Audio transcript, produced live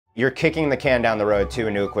You're kicking the can down the road to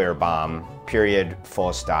a nuclear bomb, period,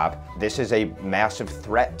 full stop. This is a massive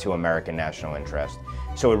threat to American national interest.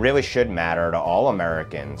 So it really should matter to all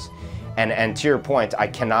Americans. And to your point, I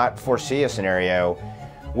cannot foresee a scenario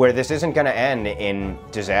where this isn't going to end in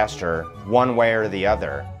disaster one way or the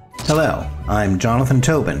other. Hello, I'm Jonathan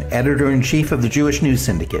Tobin, editor-in-chief of the Jewish News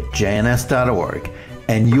Syndicate, jns.org,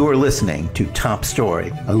 and you're listening to Top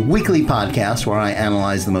Story, a weekly podcast where I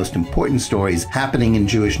analyze the most important stories happening in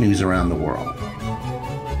Jewish news around the world.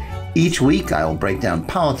 Each week, I'll break down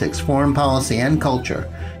politics, foreign policy, and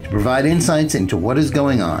culture to provide insights into what is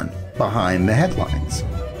going on behind the headlines.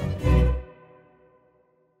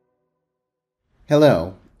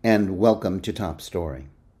 Hello, and welcome to Top Story.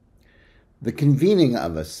 The convening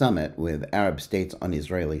of a summit with Arab states on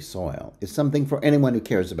Israeli soil is something for anyone who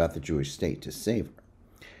cares about the Jewish state to savor.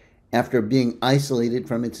 After being isolated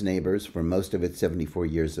from its neighbors for most of its 74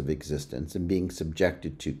 years of existence and being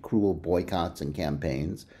subjected to cruel boycotts and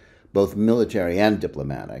campaigns, both military and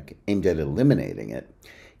diplomatic, aimed at eliminating it,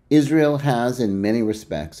 Israel has, in many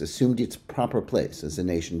respects, assumed its proper place as a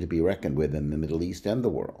nation to be reckoned with in the Middle East and the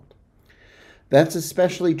world. That's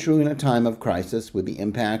especially true in a time of crisis, with the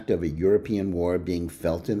impact of a European war being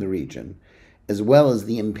felt in the region, as well as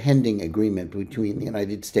the impending agreement between the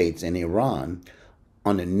United States and Iran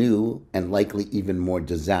on a new and likely even more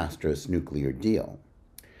disastrous nuclear deal.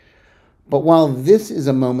 But while this is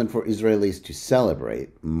a moment for Israelis to celebrate,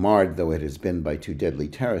 marred though it has been by two deadly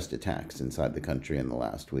terrorist attacks inside the country in the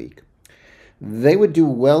last week, they would do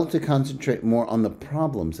well to concentrate more on the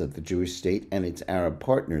problems that the Jewish state and its Arab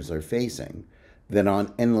partners are facing than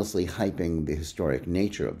on endlessly hyping the historic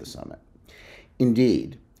nature of the summit.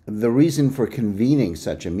 Indeed, the reason for convening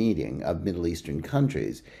such a meeting of Middle Eastern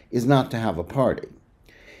countries is not to have a party.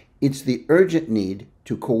 It's the urgent need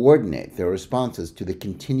to coordinate their responses to the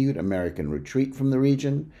continued American retreat from the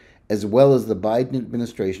region, as well as the Biden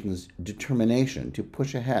administration's determination to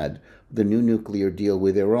push ahead the new nuclear deal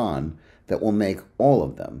with Iran that will make all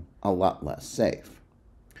of them a lot less safe.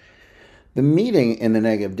 The meeting in the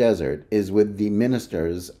Negev Desert is with the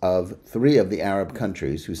ministers of three of the Arab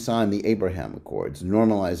countries who signed the Abraham Accords,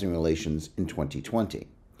 normalizing relations in 2020.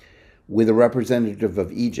 With a representative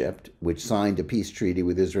of Egypt, which signed a peace treaty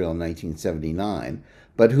with Israel in 1979,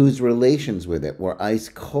 but whose relations with it were ice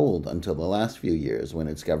cold until the last few years when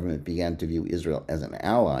its government began to view Israel as an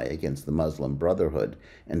ally against the Muslim Brotherhood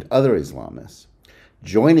and other Islamists.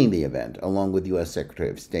 Joining the event, along with U.S. Secretary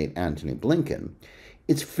of State Antony Blinken,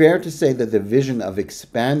 it's fair to say that the vision of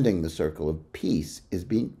expanding the circle of peace is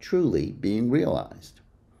truly being realized.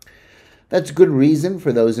 That's good reason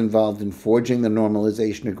for those involved in forging the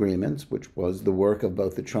normalization agreements, which was the work of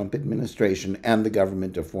both the Trump administration and the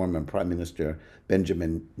government of former Prime Minister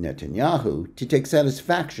Benjamin Netanyahu, to take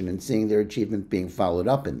satisfaction in seeing their achievement being followed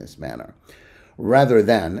up in this manner, rather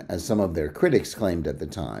than, as some of their critics claimed at the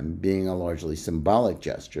time, being a largely symbolic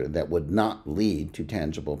gesture that would not lead to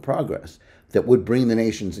tangible progress, that would bring the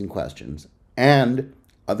nations in questions, and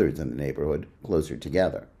others in the neighborhood, closer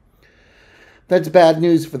together. That's bad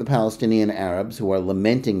news for the Palestinian Arabs who are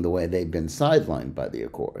lamenting the way they've been sidelined by the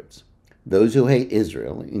Accords. Those who hate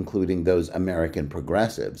Israel, including those American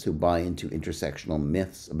progressives who buy into intersectional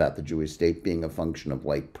myths about the Jewish state being a function of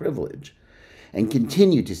white privilege, and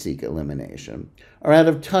continue to seek elimination, are out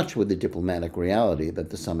of touch with the diplomatic reality that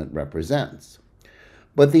the summit represents.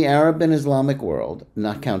 But the Arab and Islamic world,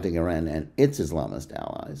 not counting Iran and its Islamist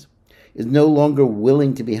allies, is no longer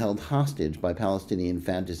willing to be held hostage by Palestinian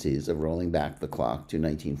fantasies of rolling back the clock to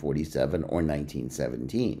 1947 or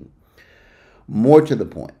 1917. More to the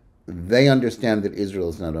point, they understand that Israel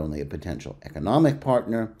is not only a potential economic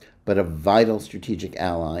partner, but a vital strategic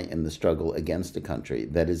ally in the struggle against a country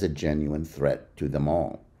that is a genuine threat to them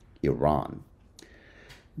all, Iran.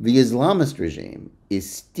 The Islamist regime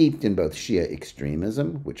is steeped in both Shia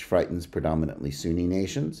extremism, which frightens predominantly Sunni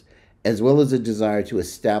nations, as well as a desire to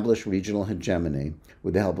establish regional hegemony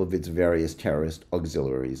with the help of its various terrorist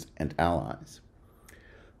auxiliaries and allies.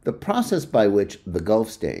 The process by which the Gulf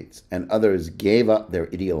states and others gave up their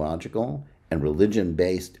ideological and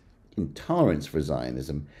religion-based intolerance for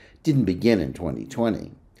Zionism didn't begin in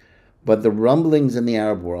 2020, but the rumblings in the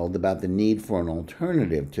Arab world about the need for an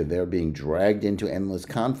alternative to their being dragged into endless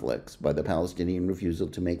conflicts by the Palestinian refusal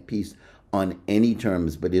to make peace on any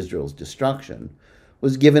terms but Israel's destruction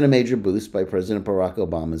was given a major boost by President Barack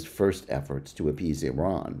Obama's first efforts to appease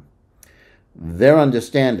Iran. Their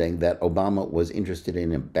understanding that Obama was interested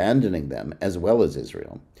in abandoning them, as well as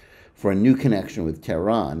Israel, for a new connection with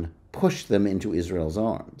Tehran pushed them into Israel's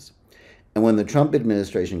arms. And when the Trump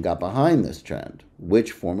administration got behind this trend,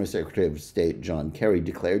 which former Secretary of State John Kerry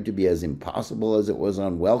declared to be as impossible as it was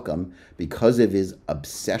unwelcome because of his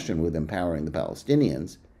obsession with empowering the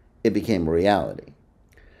Palestinians, it became a reality.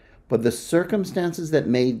 But the circumstances that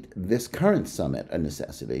made this current summit a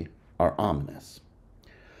necessity are ominous.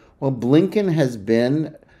 Well, Blinken has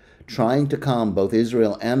been trying to calm both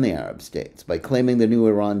Israel and the Arab states by claiming the new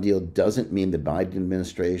Iran deal doesn't mean the Biden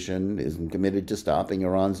administration isn't committed to stopping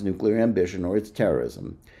Iran's nuclear ambition or its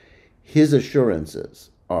terrorism. His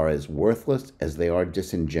assurances are as worthless as they are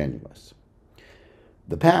disingenuous.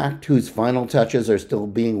 The pact, whose final touches are still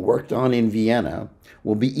being worked on in Vienna,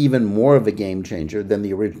 will be even more of a game changer than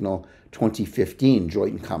the original 2015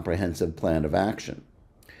 Joint Comprehensive Plan of Action.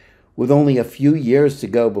 With only a few years to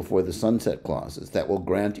go before the sunset clauses that will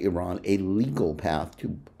grant Iran a legal path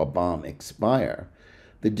to a bomb expire,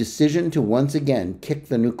 the decision to once again kick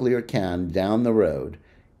the nuclear can down the road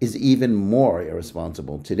is even more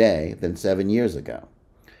irresponsible today than 7 years ago.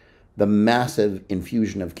 The massive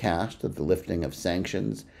infusion of cash that the lifting of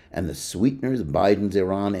sanctions and the sweeteners Biden's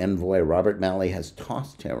Iran envoy Robert Malley has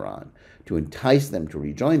tossed Tehran to entice them to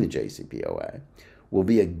rejoin the JCPOA will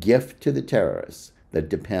be a gift to the terrorists that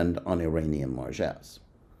depend on Iranian largesse.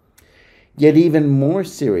 Yet even more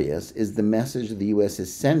serious is the message the U.S.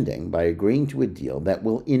 is sending by agreeing to a deal that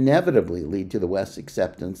will inevitably lead to the West's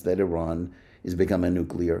acceptance that Iran is become a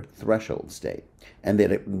nuclear threshold state, and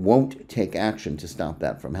that it won't take action to stop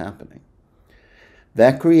that from happening.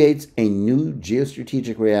 That creates a new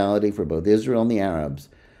geostrategic reality for both Israel and the Arabs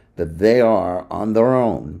that they are on their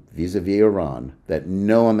own vis-a-vis Iran that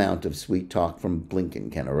no amount of sweet talk from Blinken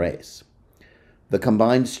can erase. The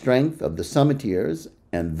combined strength of the summiteers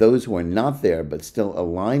and those who are not there but still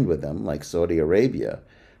aligned with them, like Saudi Arabia,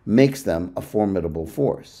 makes them a formidable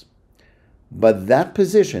force. But that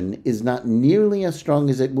position is not nearly as strong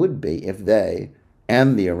as it would be if they,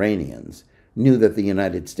 and the Iranians, knew that the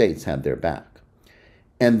United States had their back.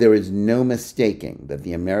 And there is no mistaking that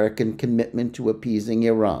the American commitment to appeasing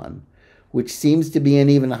Iran, which seems to be an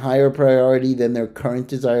even higher priority than their current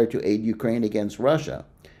desire to aid Ukraine against Russia,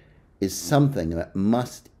 is something that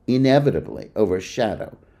must inevitably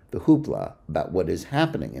overshadow the hoopla about what is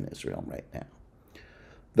happening in Israel right now.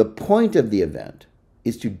 The point of the event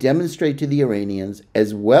is to demonstrate to the Iranians,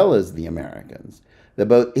 as well as the Americans, that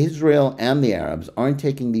both Israel and the Arabs aren't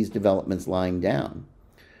taking these developments lying down.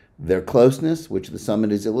 Their closeness, which the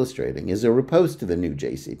summit is illustrating, is a riposte to the new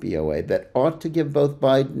JCPOA that ought to give both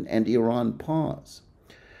Biden and Iran pause.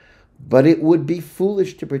 But it would be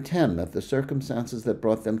foolish to pretend that the circumstances that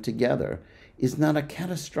brought them together is not a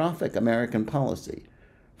catastrophic American policy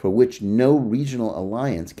for which no regional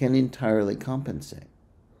alliance can entirely compensate.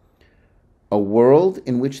 A world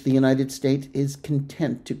in which the United States is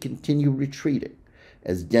content to continue retreating,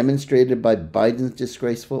 as demonstrated by Biden's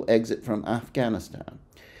disgraceful exit from Afghanistan,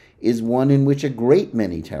 is one in which a great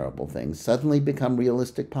many terrible things suddenly become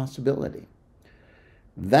realistic possibility.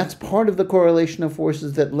 That's part of the correlation of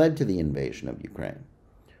forces that led to the invasion of Ukraine.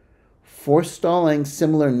 Forestalling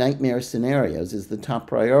similar nightmare scenarios is the top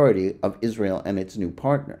priority of Israel and its new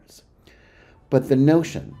partners. But the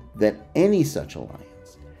notion that any such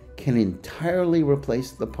alliance can entirely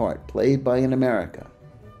replace the part played by an America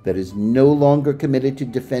that is no longer committed to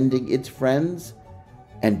defending its friends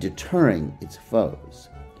and deterring its foes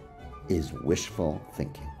is wishful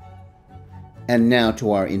thinking. And now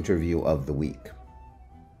to our interview of the week.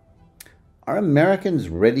 Are Americans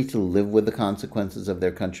ready to live with the consequences of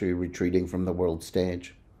their country retreating from the world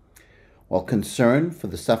stage? While concern for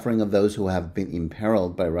the suffering of those who have been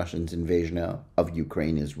imperiled by Russia's invasion of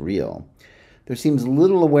Ukraine is real, there seems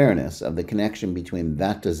little awareness of the connection between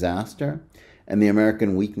that disaster and the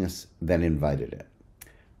American weakness that invited it.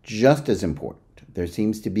 Just as important, there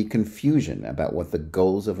seems to be confusion about what the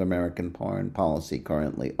goals of American foreign policy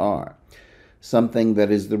currently are, something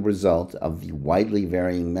that is the result of the widely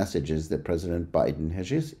varying messages that President Biden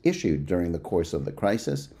has issued during the course of the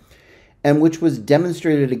crisis, and which was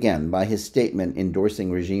demonstrated again by his statement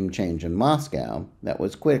endorsing regime change in Moscow that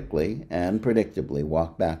was quickly and predictably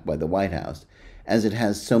walked back by the White House, as it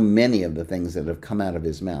has so many of the things that have come out of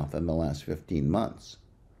his mouth in the last 15 months.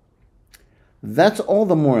 That's all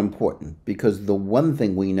the more important because the one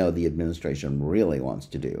thing we know the administration really wants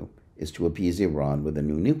to do is to appease Iran with a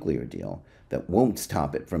new nuclear deal that won't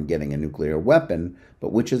stop it from getting a nuclear weapon,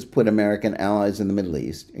 but which has put American allies in the Middle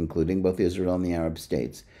East, including both Israel and the Arab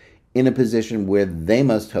states, in a position where they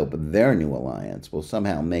must hope their new alliance will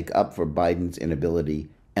somehow make up for Biden's inability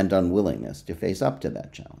and unwillingness to face up to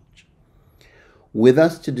that challenge. With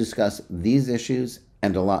us to discuss these issues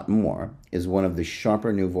and a lot more is one of the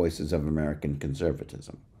sharper new voices of American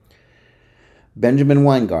conservatism. Benjamin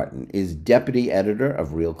Weingarten is deputy editor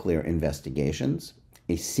of Real Clear Investigations,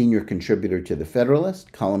 a senior contributor to The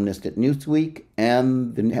Federalist, columnist at Newsweek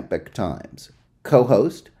and the Epoch Times,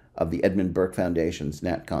 co-host of the Edmund Burke Foundation's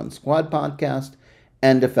NatCon Squad podcast,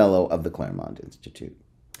 and a fellow of the Claremont Institute.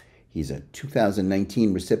 He's a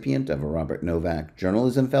 2019 recipient of a Robert Novak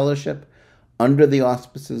Journalism Fellowship, under the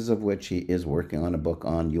auspices of which he is working on a book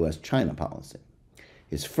on U.S.-China policy.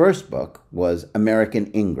 His first book was American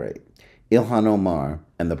Ingrate, Ilhan Omar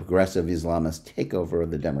and the Progressive Islamist Takeover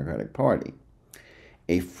of the Democratic Party.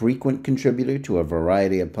 A frequent contributor to a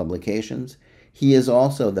variety of publications, he is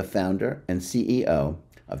also the founder and CEO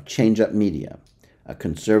of Change Up Media, a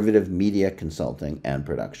conservative media consulting and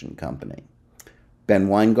production company. Ben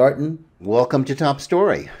Weingarten, welcome to Top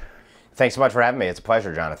Story. Thanks so much for having me. It's a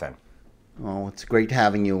pleasure, Jonathan. Oh, it's great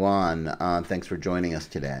having you on. Thanks for joining us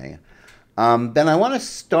today. Ben, I want to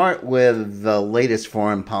start with the latest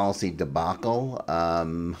foreign policy debacle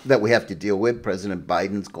that we have to deal with, President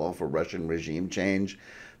Biden's call for Russian regime change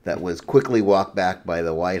that was quickly walked back by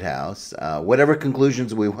the White House. Whatever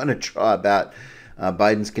conclusions we want to draw about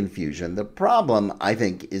Biden's confusion, the problem, I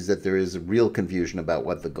think, is that there is real confusion about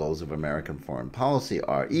what the goals of American foreign policy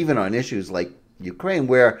are, even on issues like Ukraine,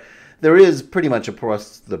 where there is pretty much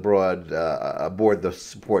across the board the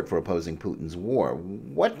support for opposing Putin's war.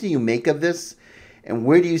 What do you make of this? And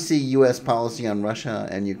where do you see U.S. policy on Russia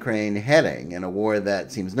and Ukraine heading in a war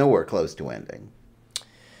that seems nowhere close to ending?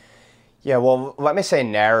 Yeah, well, let me say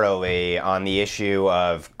narrowly on the issue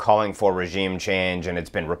of calling for regime change, and it's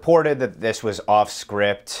been reported that this was off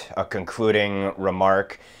script, a concluding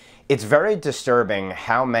remark. It's very disturbing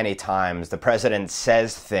how many times the president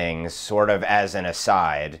says things sort of as an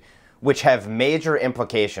aside, which have major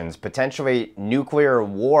implications, potentially nuclear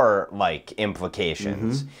war-like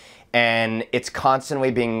implications. And it's constantly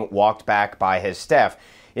being walked back by his staff.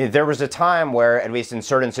 There was a time where, at least in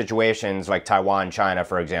certain situations, like Taiwan, China,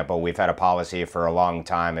 for example, we've had a policy for a long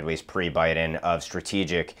time, at least pre-Biden, of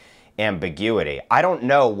strategic ambiguity. I don't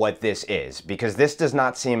know what this is, because this does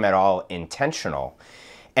not seem at all intentional.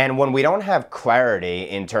 And when we don't have clarity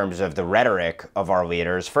in terms of the rhetoric of our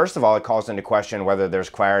leaders, first of all, it calls into question whether there's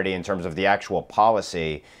clarity in terms of the actual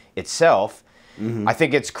policy itself. I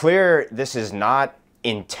think it's clear this is not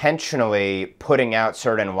intentionally putting out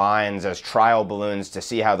certain lines as trial balloons to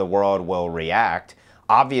see how the world will react,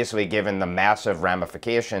 obviously given the massive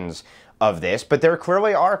ramifications of this, but there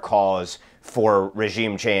clearly are calls for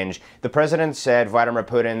regime change. The president said Vladimir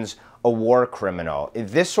Putin's a war criminal.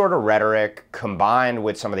 This sort of rhetoric, combined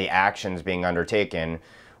with some of the actions being undertaken,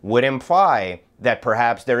 would imply that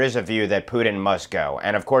perhaps there is a view that Putin must go.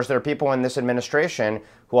 And of course, there are people in this administration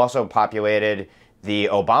who also populated the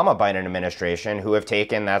Obama-Biden administration who have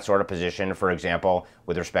taken that sort of position, for example,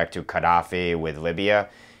 with respect to Gaddafi, with Libya,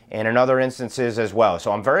 and in other instances as well.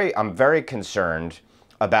 So I'm very concerned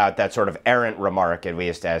about that sort of errant remark, at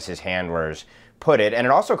least as his handlers put it. And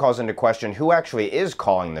it also calls into question who actually is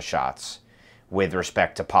calling the shots with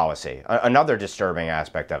respect to policy, another disturbing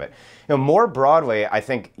aspect of it. You know, more broadly, I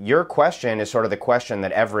think your question is sort of the question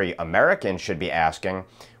that every American should be asking,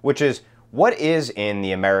 which is, what is in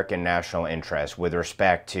the American national interest with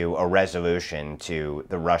respect to a resolution to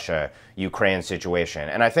the Russia-Ukraine situation?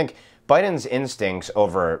 And I think Biden's instincts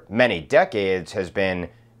over many decades has been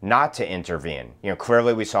not to intervene. You know,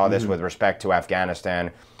 clearly we saw this with respect to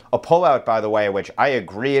Afghanistan. A pullout, by the way, which I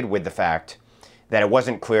agreed with the fact that it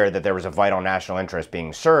wasn't clear that there was a vital national interest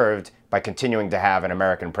being served by continuing to have an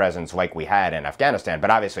American presence like we had in Afghanistan. But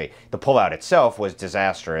obviously, the pullout itself was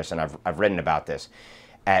disastrous, and I've written about this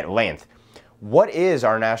at length. What is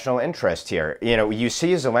our national interest here? You know, you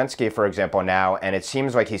see Zelensky, for example, now, and it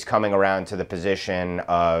seems like he's coming around to the position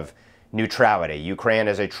of neutrality. Ukraine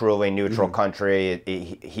is a truly neutral country.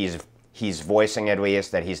 He's voicing at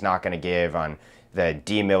least that he's not going to give on the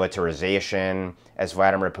demilitarization, as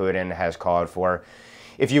Vladimir Putin has called for.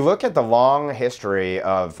 If you look at the long history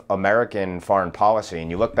of American foreign policy,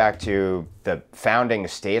 and you look back to the founding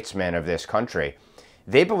statesmen of this country,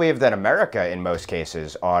 they believe that America, in most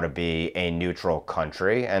cases, ought to be a neutral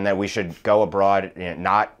country and that we should go abroad, you know,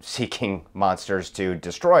 not seeking monsters to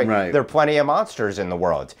destroy. Right. There are plenty of monsters in the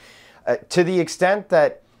world. To the extent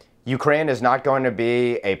that Ukraine is not going to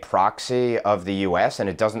be a proxy of the U.S., and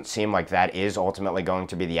it doesn't seem like that is ultimately going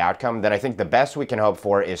to be the outcome, then I think the best we can hope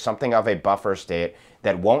for is something of a buffer state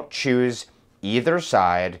that won't choose either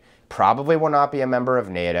side, probably will not be a member of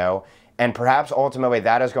NATO, and perhaps ultimately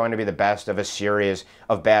that is going to be the best of a series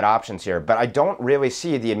of bad options here. But I don't really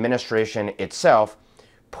see the administration itself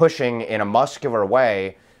pushing in a muscular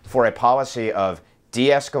way for a policy of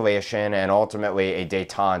de-escalation and ultimately a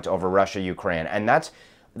détente over Russia-Ukraine. And that's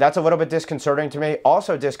that's a little bit disconcerting to me.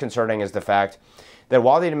 Also disconcerting is the fact that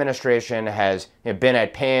while the administration has been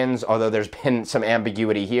at pains, although there's been some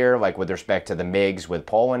ambiguity here, like with respect to the MiGs with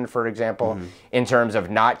Poland, for example, in terms of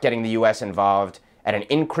not getting the U.S. involved at an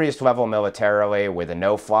increased level militarily with a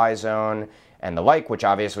no-fly zone and the like, which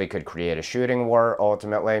obviously could create a shooting war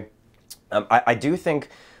ultimately. I do think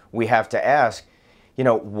we have to ask,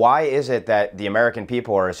 why is it that the American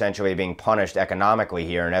people are essentially being punished economically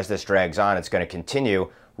here? And as this drags on, it's going to continue.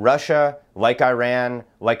 Russia, like Iran,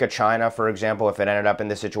 like a China, for example, if it ended up in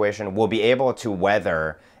this situation, will be able to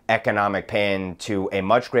weather economic pain to a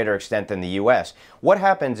much greater extent than the U.S. What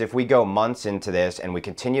happens if we go months into this and we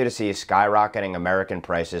continue to see skyrocketing American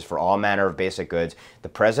prices for all manner of basic goods, the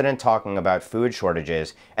president talking about food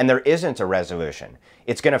shortages, and there isn't a resolution?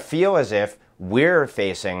 It's going to feel as if we're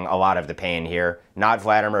facing a lot of the pain here, not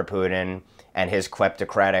Vladimir Putin and his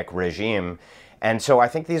kleptocratic regime. And so I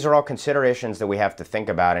think these are all considerations that we have to think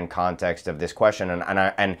about in context of this question.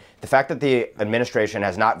 And the fact that the administration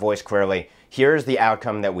has not voiced clearly, here's the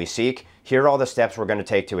outcome that we seek, here are all the steps we're going to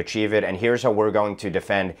take to achieve it, and here's how we're going to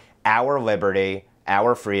defend our liberty,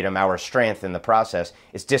 our freedom, our strength in the process,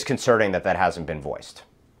 it's disconcerting that that hasn't been voiced.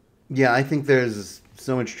 Yeah, I think there's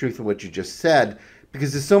so much truth in what you just said,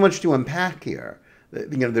 because there's so much to unpack here.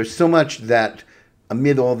 There's so much that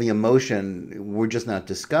amid all the emotion, we're just not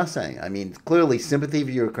discussing. I mean, clearly sympathy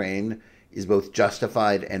for Ukraine is both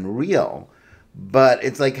justified and real, but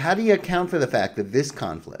it's like, how do you account for the fact that this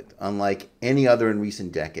conflict, unlike any other in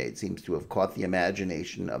recent decades, seems to have caught the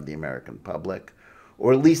imagination of the American public,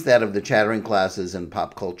 or at least that of the chattering classes and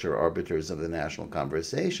pop culture arbiters of the national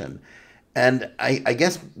conversation? And I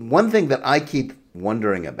guess one thing that I keep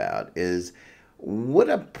wondering about is, would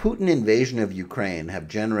a Putin invasion of Ukraine have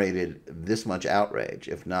generated this much outrage,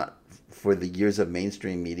 if not for the years of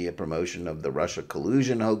mainstream media promotion of the Russia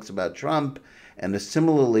collusion hoax about Trump and a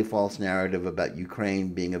similarly false narrative about Ukraine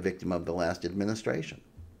being a victim of the last administration?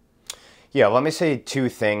 Yeah, let me say two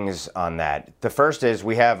things on that. The first is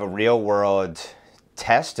we have a real-world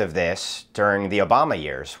test of this during the Obama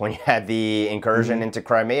years when you had the incursion into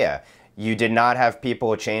Crimea. You did not have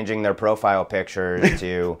people changing their profile pictures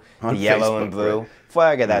to the yellow and blue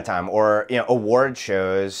flag at that time, or award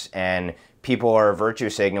shows, and people are virtue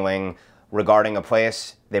signaling regarding a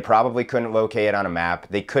place they probably couldn't locate on a map.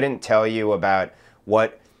 They couldn't tell you about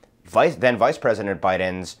what then Vice President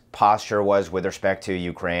Biden's posture was with respect to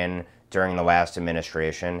Ukraine during the last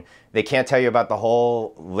administration. They can't tell you about the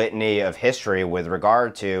whole litany of history with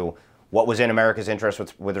regard to what was in America's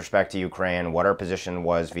interest with respect to Ukraine, what our position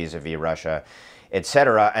was vis-a-vis Russia,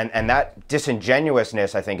 etc. And that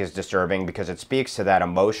disingenuousness, I think, is disturbing because it speaks to that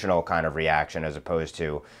emotional kind of reaction as opposed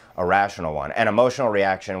to a rational one. An emotional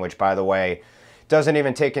reaction, which, by the way, doesn't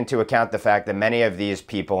even take into account the fact that many of these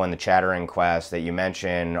people in the chattering class that you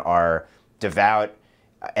mentioned are devout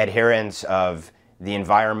adherents of the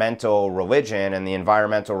environmental religion, and the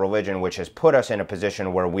environmental religion which has put us in a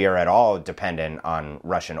position where we are at all dependent on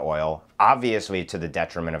Russian oil, obviously to the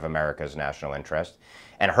detriment of America's national interest,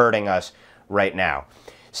 and hurting us right now.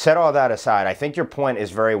 Set all that aside, I think your point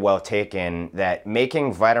is very well taken that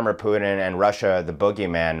making Vladimir Putin and Russia the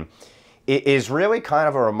boogeyman is really kind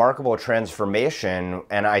of a remarkable transformation,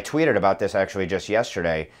 and I tweeted about this actually just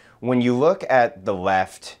yesterday. When you look at the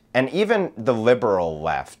left, and even the liberal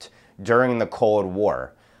left, during the Cold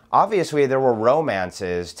War, obviously there were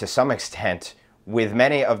romances to some extent with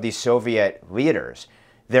many of the Soviet leaders.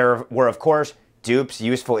 There were, of course, dupes,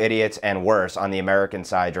 useful idiots, and worse on the American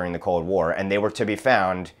side during the Cold War, and they were to be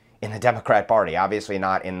found in the Democrat Party, obviously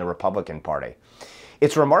not in the Republican Party.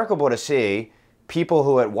 It's remarkable to see people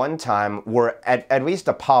who at one time were at least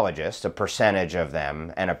apologists, a percentage of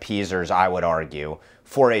them, and appeasers, I would argue,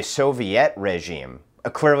 for a Soviet regime, a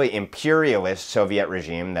clearly imperialist Soviet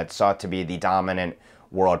regime that sought to be the dominant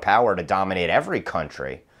world power to dominate every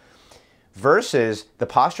country, versus the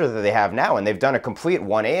posture that they have now. And they've done a complete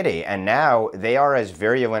 180, and now they are as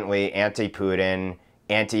virulently anti-Putin,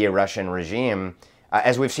 anti-Russian regime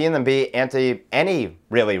as we've seen them be anti any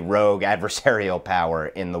really rogue adversarial power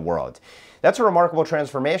in the world. That's a remarkable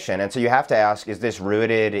transformation. And so you have to ask, is this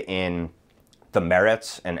rooted in the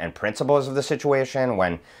merits and principles of the situation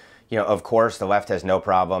when, of course, the left has no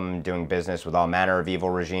problem doing business with all manner of evil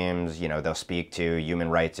regimes. They'll speak to human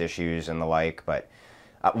rights issues and the like. But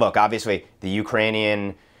look, obviously, the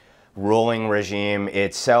Ukrainian ruling regime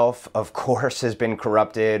itself, of course, has been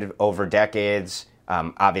corrupted over decades.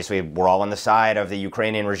 Obviously, we're all on the side of the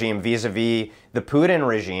Ukrainian regime vis-a-vis the Putin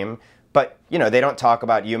regime. But, they don't talk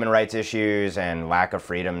about human rights issues and lack of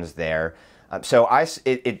freedoms there.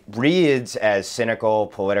 It reads as cynical,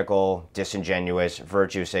 political, disingenuous,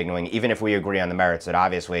 virtue signaling, even if we agree on the merits that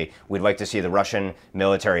obviously we'd like to see the Russian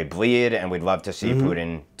military bleed and we'd love to see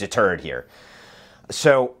Putin deterred here.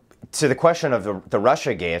 So to the question of the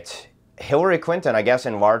Russiagate, Hillary Clinton, I guess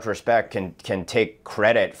in large respect, can take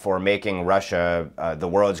credit for making Russia the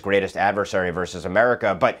world's greatest adversary versus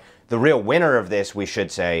America. But the real winner of this, we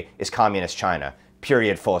should say, is Communist China,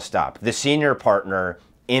 period, full stop. The senior partner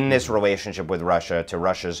in this relationship with Russia to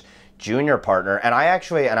Russia's junior partner. And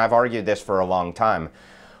I've argued this for a long time,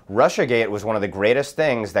 Russiagate was one of the greatest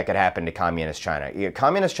things that could happen to Communist China.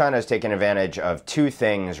 Communist China has taken advantage of two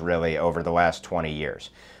things, really, over the last 20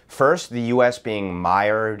 years. First, the U.S. being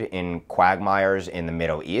mired in quagmires in the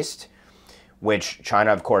Middle East, which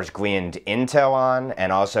China, of course, gleaned intel on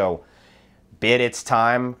and also bid its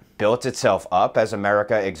time, built itself up as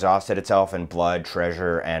America exhausted itself in blood,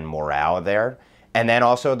 treasure, and morale there. And then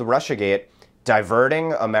also the Russiagate,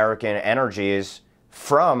 diverting American energies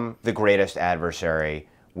from the greatest adversary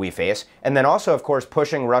we face. And then also, of course,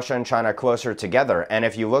 pushing Russia and China closer together. And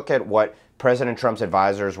if you look at what President Trump's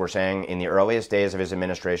advisors were saying in the earliest days of his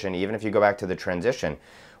administration, even if you go back to the transition,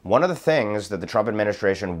 one of the things that the Trump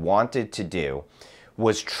administration wanted to do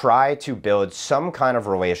was try to build some kind of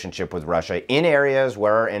relationship with Russia in areas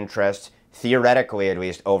where our interests, theoretically at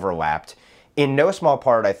least, overlapped, in no small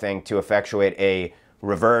part, I think, to effectuate a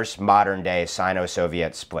reverse modern-day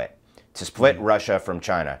Sino-Soviet split, to split Russia from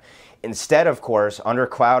China. Instead, of course, under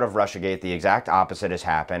cloud of Russiagate, the exact opposite has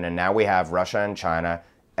happened, and now we have Russia and China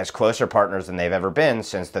as closer partners than they've ever been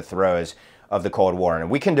since the throes of the Cold War. And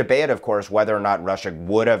we can debate, of course, whether or not Russia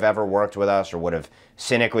would have ever worked with us or would have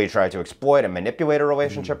cynically tried to exploit and manipulate a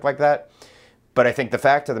relationship like that. But I think the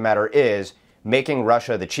fact of the matter is, making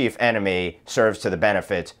Russia the chief enemy serves to the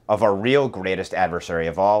benefit of our real greatest adversary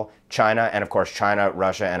of all, China. And of course, China,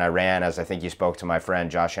 Russia, and Iran, as I think you spoke to my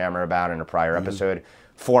friend Josh Hammer about in a prior episode,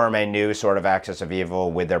 form a new sort of axis of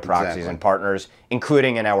evil with their proxies and partners,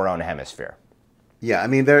 including in our own hemisphere. Yeah, I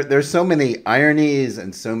mean, there's so many ironies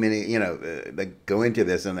and so many, that go into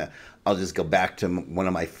this. And I'll just go back to one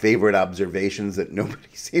of my favorite observations that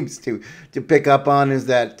nobody seems to pick up on is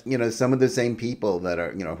that, some of the same people that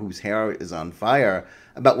are, whose hair is on fire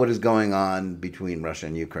about what is going on between Russia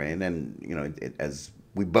and Ukraine. And, as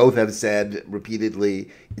we both have said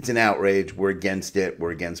repeatedly, it's an outrage. We're against it.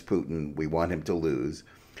 We're against Putin. We want him to lose.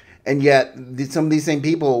 And yet some of these same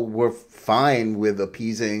people were fine with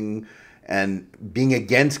appeasing and being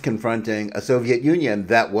against confronting a Soviet Union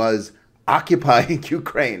that was occupying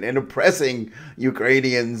Ukraine and oppressing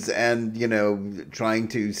Ukrainians and, trying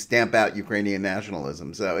to stamp out Ukrainian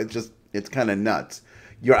nationalism. So it's kind of nuts.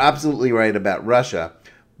 You're absolutely right about Russia,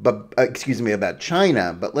 but about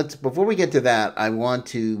China. But before we get to that, I want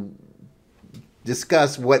to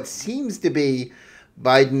discuss what seems to be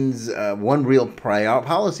Biden's one real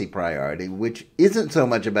policy priority, which isn't so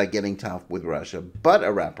much about getting tough with Russia, but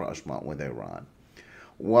a rapprochement with Iran.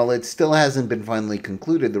 While it still hasn't been finally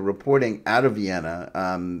concluded, the reporting out of Vienna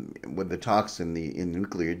with the talks in the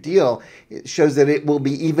nuclear deal, it shows that it will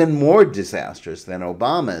be even more disastrous than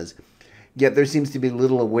Obama's. Yet there seems to be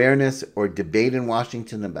little awareness or debate in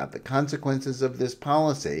Washington about the consequences of this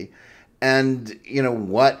policy and,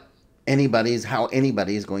 how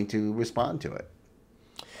anybody is going to respond to it.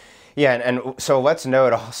 Yeah, and so let's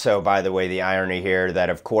note also, by the way, the irony here that,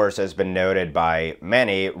 of course, has been noted by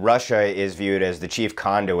many, Russia is viewed as the chief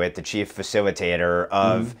conduit, the chief facilitator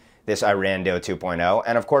of this Iran deal 2.0.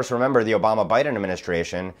 And, of course, remember, the Obama-Biden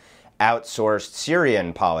administration outsourced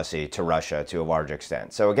Syrian policy to Russia to a large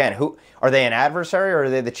extent. So, again, who are they, an adversary, or are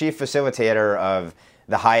they the chief facilitator of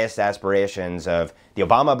the highest aspirations of the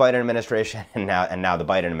Obama-Biden administration and now the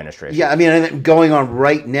Biden administration? Yeah, I mean, going on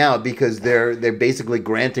right now because they're basically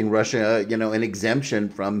granting Russia, an exemption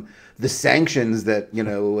from the sanctions that,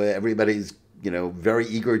 everybody's, very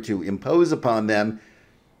eager to impose upon them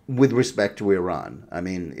with respect to Iran. I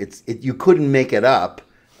mean, you couldn't make it up,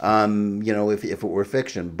 if it were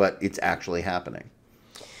fiction, but it's actually happening.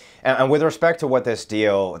 And with respect to what this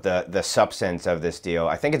deal, the substance of this deal,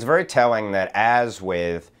 I think it's very telling that as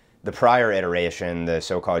with the prior iteration, the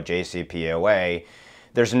so-called JCPOA,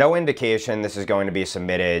 there's no indication this is going to be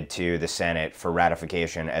submitted to the Senate for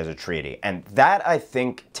ratification as a treaty. And that, I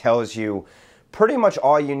think, tells you pretty much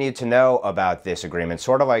all you need to know about this agreement,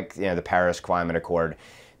 sort of like the Paris Climate Accord.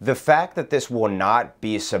 The fact that this will not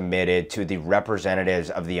be submitted to the representatives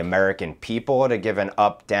of the American people to give an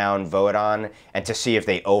up-down vote on and to see if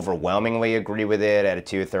they overwhelmingly agree with it at a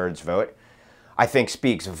 2/3 vote, I think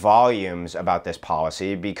speaks volumes about this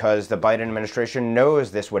policy because the Biden administration knows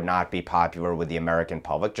this would not be popular with the American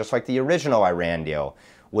public, just like the original Iran deal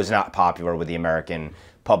was not popular with the American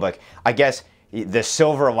public. I guess the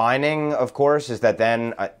silver lining, of course, is that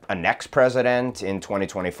then a next president in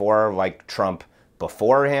 2024, like Trump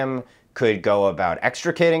before him, could go about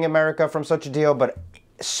extricating America from such a deal, but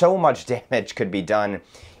so much damage could be done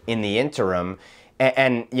in the interim.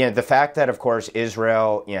 And you know, the fact that, of course,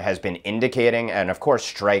 Israel, you know, has been indicating and, of course,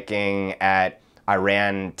 striking at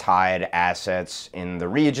Iran-tied assets in the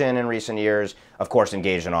region in recent years, of course,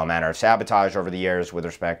 engaged in all manner of sabotage over the years with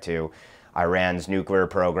respect to Iran's nuclear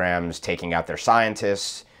programs, taking out their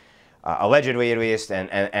scientists, allegedly at least,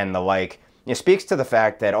 and the like, you know, speaks to the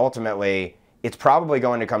fact that ultimately it's probably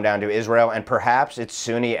going to come down to Israel and perhaps its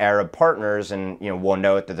Sunni Arab partners. And you know, we'll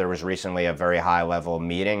note that there was recently a very high-level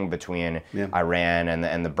meeting between Iran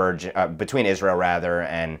and between Israel rather,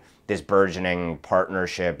 and this burgeoning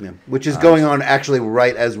partnership, which is going on actually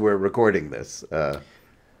right as we're recording this.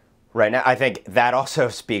 Right now, I think that also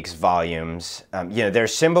speaks volumes. You know,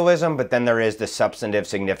 there's symbolism, but then there is the substantive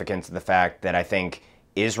significance of the fact that I think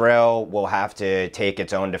Israel will have to take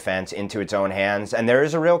its own defense into its own hands. And there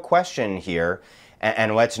is a real question here.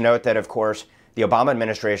 And let's note that, of course, the Obama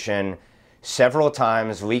administration several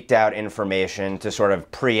times leaked out information to sort of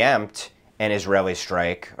preempt an Israeli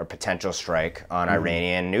strike or potential strike on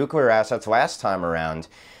Iranian nuclear assets last time around.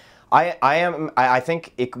 I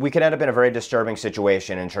think we could end up in a very disturbing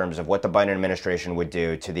situation in terms of what the Biden administration would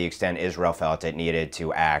do to the extent Israel felt it needed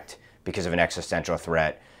to act because of an existential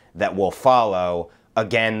threat that will follow,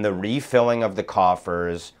 again, the refilling of the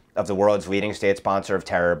coffers of the world's leading state sponsor of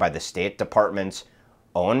terror by the State Department's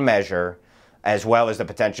own measure, as well as the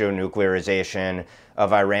potential nuclearization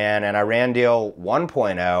of Iran. And Iran Deal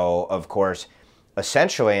 1.0, of course,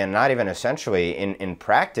 essentially, and not even essentially, in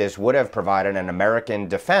practice, would have provided an American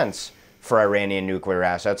defense for Iranian nuclear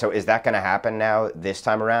assets. So is that going to happen now this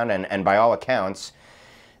time around? And by all accounts,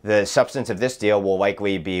 the substance of this deal will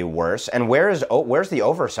likely be worse. And where's the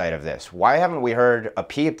oversight of this? Why haven't we heard a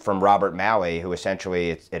peep from Robert Malley, who essentially,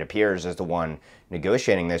 it appears, is the one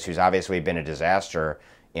negotiating this, who's obviously been a disaster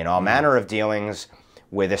in all manner of dealings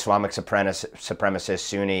with Islamic supremacists,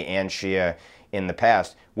 Sunni and Shia, in the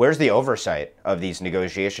past? Where's the oversight of these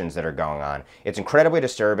negotiations that are going on? It's incredibly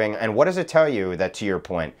disturbing. And what does it tell you that, to your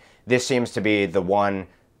point, this seems to be the one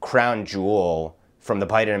crown jewel from the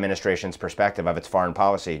Biden administration's perspective of its foreign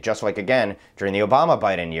policy, just like, again, during the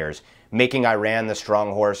Obama-Biden years, making Iran the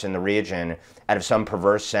strong horse in the region out of some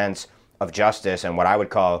perverse sense of justice and what I would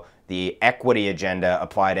call the equity agenda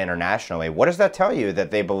applied internationally? What does that tell you,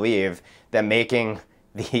 that they believe that making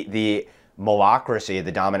the malocracy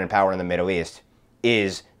the dominant power in the Middle East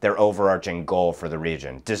is their overarching goal for the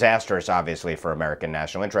region? Disastrous, obviously, for American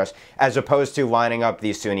national interests, as opposed to lining up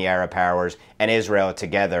these Sunni Arab powers and Israel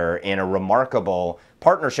together in a remarkable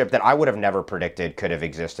partnership that I would have never predicted could have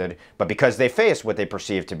existed, but because they face what they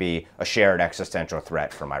perceive to be a shared existential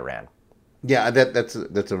threat from Iran. Yeah, that's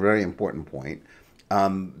a very important point.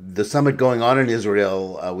 The summit going on in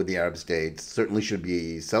Israel with the Arab states certainly should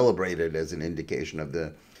be celebrated as an indication of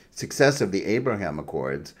the success of the Abraham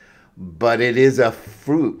Accords, but it is a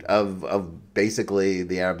fruit of basically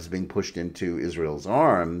the Arabs being pushed into Israel's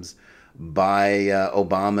arms by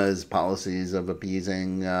Obama's policies of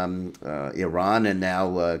appeasing Iran, and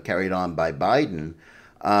now carried on by Biden.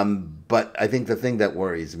 But I think the thing that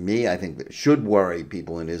worries me, I think that should worry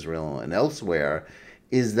people in Israel and elsewhere,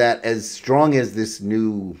 is that as strong as this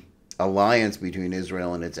new alliance between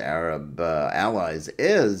Israel and its Arab allies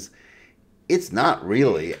is, it's not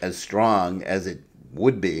really as strong as it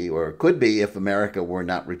would be or could be if America were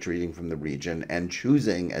not retreating from the region and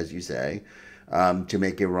choosing, as you say, to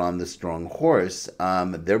make Iran the strong horse.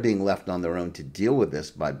 They're being left on their own to deal with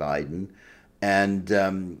this by Biden. And,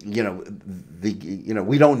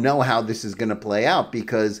 we don't know how this is going to play out,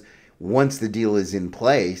 because once the deal is in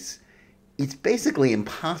place, it's basically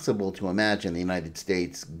impossible to imagine the United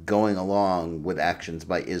States going along with actions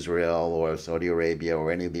by Israel or Saudi Arabia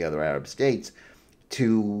or any of the other Arab states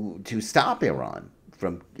to stop Iran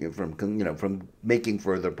from making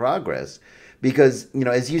further progress. Because,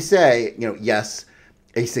 as you say, yes,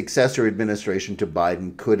 a successor administration to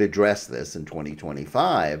Biden could address this in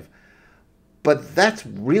 2025, but that's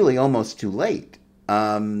really almost too late.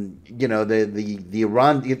 The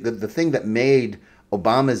Iran, the thing that made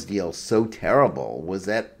Obama's deal so terrible was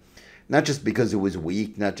that not just because it was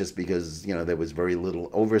weak, not just because, there was very little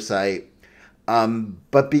oversight,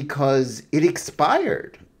 but because it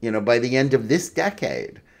expired, by the end of this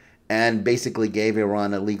decade, and basically gave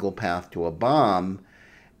Iran a legal path to a bomb.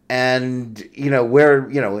 And, where,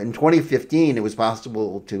 in 2015, it was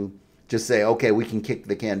possible to just say, okay, we can kick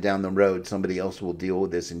the can down the road. Somebody else will deal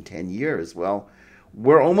with this in 10 years. Well,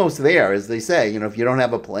 we're almost there, as they say. You know, if you don't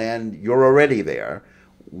have a plan, you're already there.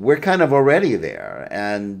 We're kind of already there,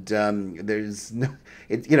 and there's no,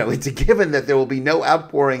 it's a given that there will be no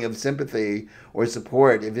outpouring of sympathy or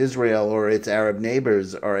support if Israel or its Arab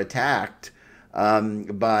neighbors are attacked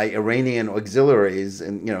by Iranian auxiliaries,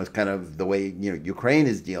 and it's kind of the way Ukraine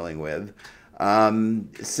is dealing with.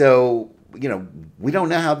 So we don't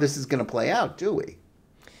know how this is going to play out, do we?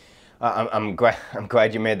 I'm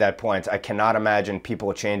glad you made that point. I cannot imagine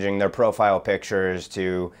people changing their profile pictures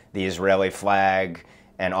to the Israeli flag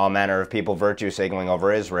and all manner of people virtue signaling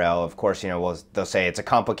over Israel. Of course, they'll say it's a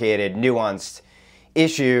complicated, nuanced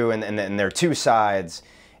issue, and there are two sides,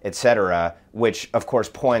 etc., which of course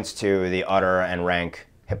points to the utter and rank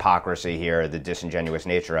hypocrisy here, the disingenuous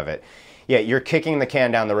nature of it. Yeah, you're kicking the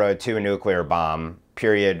can down the road to a nuclear bomb,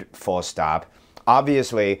 period, full stop.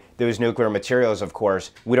 Obviously, those nuclear materials, of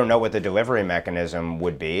course, we don't know what the delivery mechanism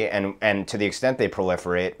would be, and to the extent they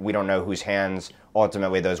proliferate, we don't know whose hands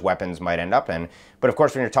ultimately those weapons might end up in. But of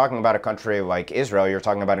course, when you're talking about a country like Israel, you're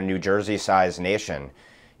talking about a New Jersey-sized nation.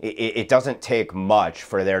 It doesn't take much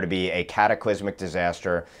for there to be a cataclysmic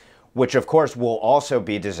disaster, which of course will also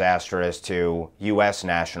be disastrous to U.S.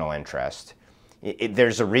 national interest.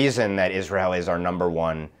 There's a reason that Israel is our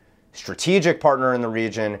 #1 strategic partner in the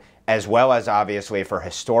region, as well as obviously for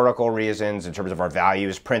historical reasons in terms of our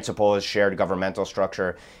values, principles, shared governmental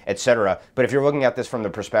structure, etc. But if you're looking at this from the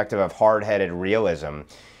perspective of hard-headed realism,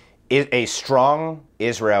 a strong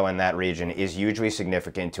Israel in that region is hugely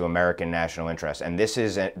significant to American national interest, and this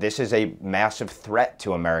is a massive threat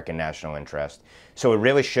to American national interest. So it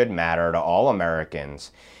really should matter to all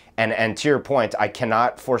Americans. And to your point, I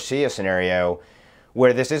cannot foresee a scenario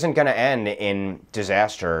where this isn't going to end in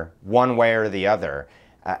disaster one way or the other.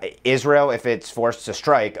 Israel, if it's forced to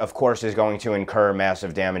strike, of course, is going to incur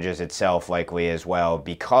massive damages itself, likely as well,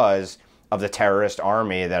 because of the terrorist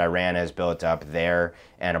army that Iran has built up there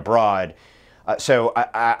and abroad. So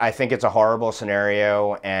I think it's a horrible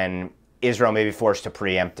scenario, and Israel may be forced to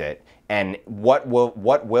preempt it. And what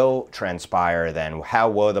will transpire then? How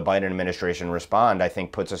will the Biden administration respond? I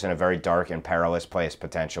think puts us in a very dark and perilous place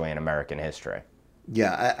potentially in American history.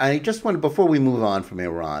 Yeah, I just want to, before we move on from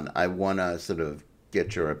Iran, I want to sort of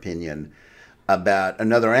get your opinion about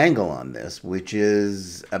another angle on this, which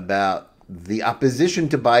is about the opposition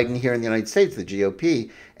to Biden here in the United States, the GOP,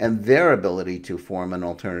 and their ability to form an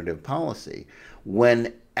alternative policy.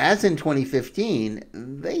 When, as in 2015,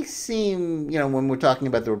 they seem, when we're talking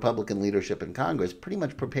about the Republican leadership in Congress, pretty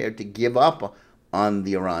much prepared to give up on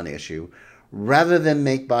the Iran issue rather than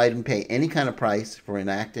make Biden pay any kind of price for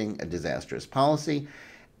enacting a disastrous policy.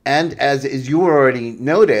 And as you already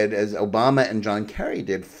noted, as Obama and John Kerry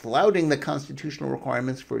did, flouting the constitutional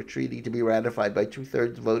requirements for a treaty to be ratified by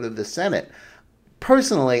 2/3 vote of the Senate.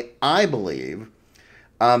 Personally, I believe,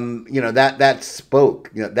 that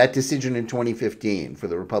spoke, that decision in 2015 for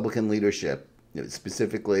the Republican leadership,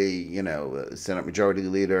 specifically, Senate Majority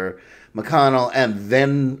Leader McConnell and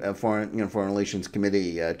then Foreign Relations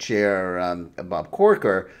Committee Chair Bob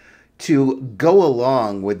Corker, to go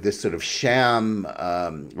along with this sort of sham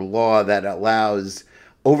law that allows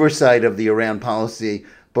oversight of the Iran policy,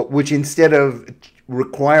 but which instead of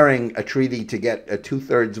requiring a treaty to get a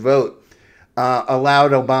 2/3 vote,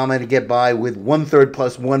 allowed Obama to get by with 1/3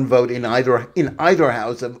 plus 1 vote in either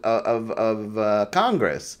house of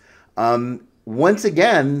Congress. Once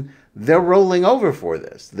again, they're rolling over for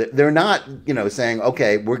this. They're not, saying,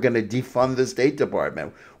 okay, we're going to defund the State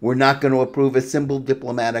Department. We're not going to approve a simple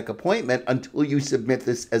diplomatic appointment until you submit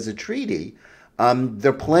this as a treaty.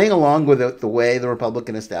 They're playing along with it the way the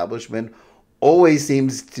Republican establishment always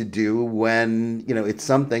seems to do when, it's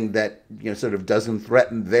something that, sort of doesn't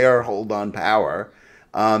threaten their hold on power,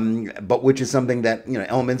 but which is something that,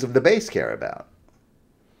 elements of the base care about.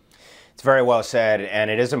 It's very well said,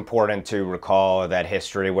 and it is important to recall that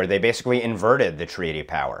history where they basically inverted the treaty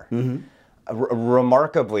power.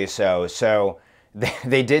 Remarkably so. So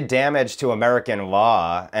they did damage to American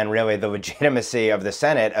law and really the legitimacy of the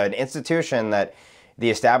Senate, an institution that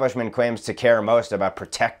the establishment claims to care most about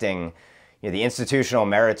protecting the institutional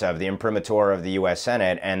merits of, the imprimatur of the U.S.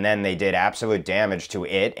 Senate, and then they did absolute damage to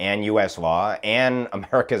it and U.S. law and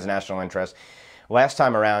America's national interest last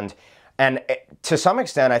time around. And to some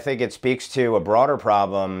extent, I think it speaks to a broader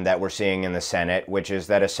problem that we're seeing in the Senate, which is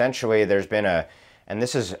that essentially there's been and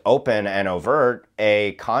this is open and overt,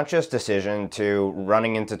 a conscious decision to,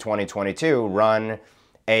 running into 2022, run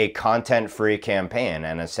a content-free campaign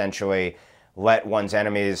and essentially let one's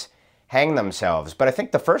enemies hang themselves. But I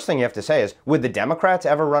think the first thing you have to say is, would the Democrats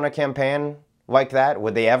ever run a campaign like that?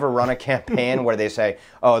 Would they ever run a campaign where they say,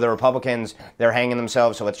 oh, the Republicans, they're hanging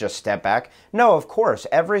themselves, so let's just step back? No, of course.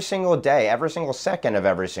 Every single day, every single second of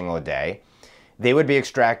every single day, they would be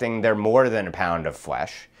extracting their more than a pound of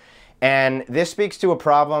flesh. And this speaks to a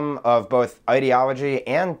problem of both ideology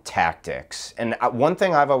and tactics. And one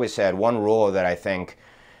thing I've always said, one rule that I think,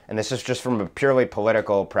 and this is just from a purely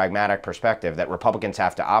political, pragmatic perspective, that Republicans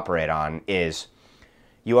have to operate on is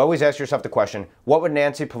you always ask yourself the question, what would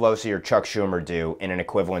Nancy Pelosi or Chuck Schumer do in an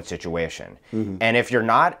equivalent situation? Mm-hmm. And if you're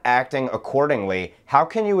not acting accordingly, how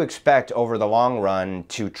can you expect over the long run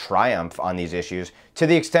to triumph on these issues to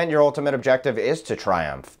the extent your ultimate objective is to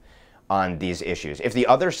triumph on these issues? If the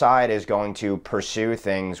other side is going to pursue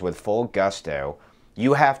things with full gusto,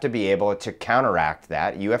 you have to be able to counteract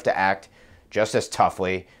that. You have to act just as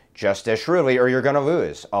toughly, just as shrewdly, or you're going to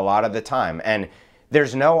lose a lot of the time. And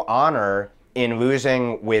there's no honor in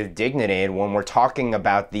losing with dignity when we're talking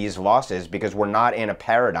about these losses, because we're not in a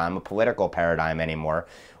paradigm, a political paradigm anymore,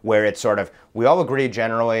 where it's sort of, we all agree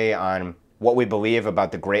generally on what we believe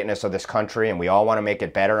about the greatness of this country and we all want to make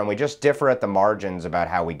it better and we just differ at the margins about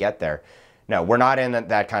how we get there. No, we're not in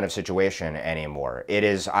that kind of situation anymore. It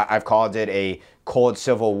is, I've called it a cold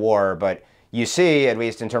civil war, but you see, at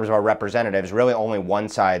least in terms of our representatives, really only one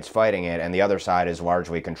side's fighting it and the other side is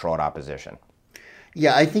largely controlled opposition.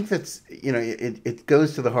 Yeah, I think that's, it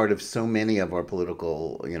goes to the heart of so many of our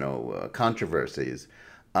political, controversies.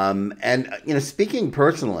 And, speaking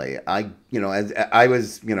personally, as I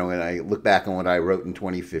was, and I look back on what I wrote in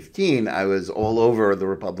 2015, I was all over the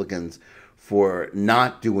Republicans for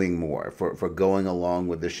not doing more, for going along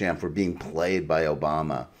with the sham, for being played by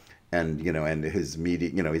Obama and, and his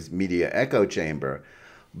media echo chamber.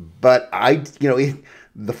 But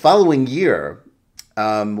the following year,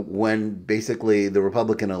 when basically the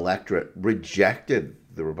Republican electorate rejected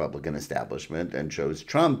the Republican establishment and chose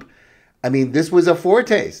Trump, I mean, this was a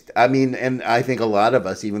foretaste. I mean, and I think a lot of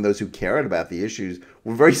us, even those who cared about the issues,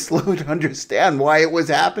 were very slow to understand why it was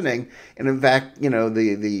happening. And in fact,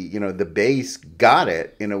 the base got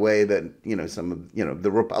it in a way that, some of,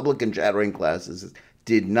 the Republican chattering classes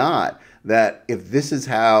did not. That if this is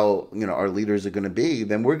how, our leaders are going to be,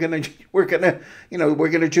 then we're going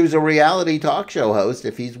to choose a reality talk show host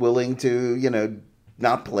if he's willing to,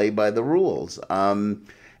 not play by the rules.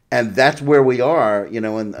 And that's where we are,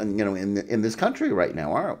 in this country right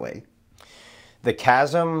now, aren't we? The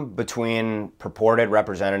chasm between purported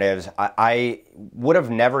representatives, I would have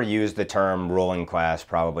never used the term ruling class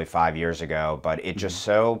probably 5 years ago, but it just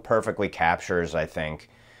so perfectly captures, I think,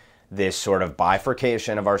 this sort of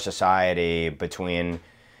bifurcation of our society between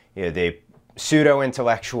the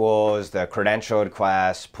pseudo-intellectuals, the credentialed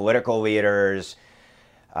class, political leaders,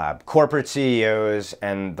 corporate CEOs,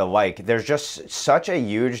 and the like. There's just such a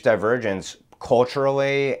huge divergence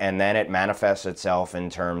culturally, and then it manifests itself in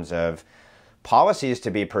terms of policies to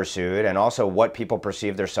be pursued and also what people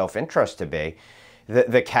perceive their self-interest to be.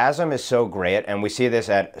 The chasm is so great, and we see this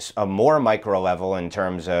at a more micro level in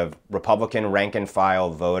terms of Republican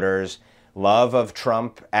rank-and-file voters' love of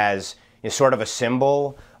Trump as sort of a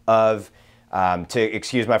symbol of, to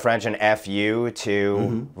excuse my French, an FU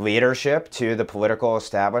to leadership, to the political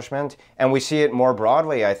establishment. And we see it more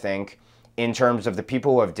broadly, I think, in terms of the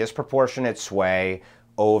people who have disproportionate sway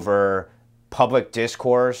over public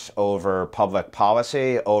discourse, over public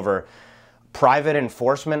policy, over private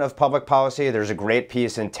enforcement of public policy. There's a great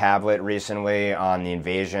piece in Tablet recently on the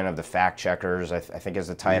invasion of the fact checkers, I think is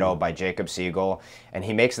the title, by Jacob Siegel. And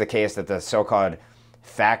he makes the case that the so-called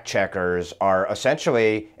fact checkers are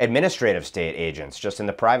essentially administrative state agents, just in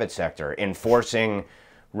the private sector, enforcing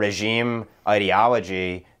regime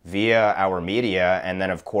ideology via our media, and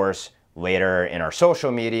then, of course, later in our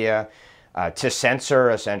social media, to censor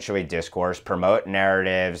essentially discourse, promote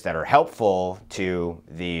narratives that are helpful to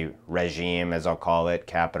the regime, as I'll call it,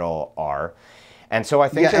 capital R. And so I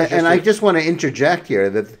think I just want to interject here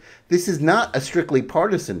that this is not a strictly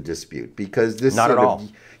partisan dispute, because this not sort at of all.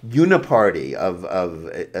 Uniparty of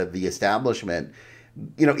the establishment,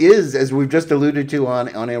 is, as we've just alluded to on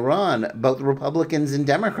Iran, both Republicans and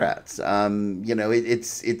Democrats.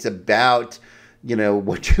 It's about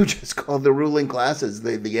what you just called the ruling classes,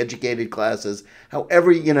 the educated classes,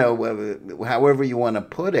 however you want to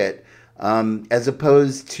put it, as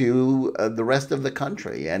opposed to the rest of the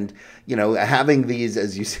country. And having these,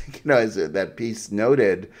 as you as that piece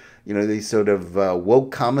noted, these sort of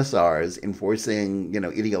woke commissars enforcing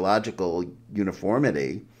ideological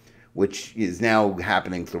uniformity, which is now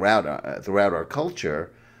happening throughout our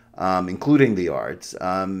culture, including the arts,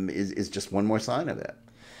 is just one more sign of it.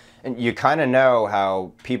 And you kind of know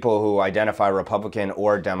how people who identify Republican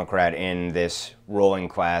or Democrat in this ruling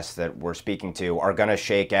class that we're speaking to are going to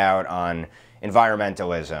shake out on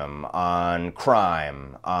environmentalism, on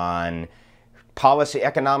crime, on policy,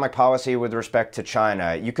 economic policy with respect to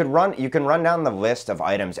China. You can run down the list of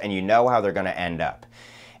items and you know how they're going to end up.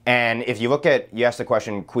 And if you look at, you asked the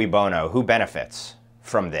question, cui bono, who benefits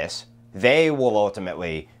from this? They will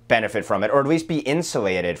ultimately benefit from it, or at least be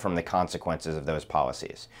insulated from the consequences of those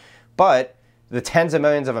policies. But the tens of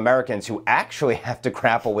millions of Americans who actually have to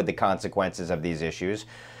grapple with the consequences of these issues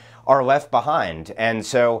are left behind. And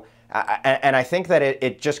so, I think that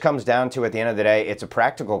it just comes down to, at the end of the day, it's a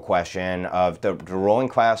practical question of the ruling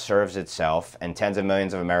class serves itself, and tens of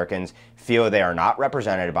millions of Americans feel they are not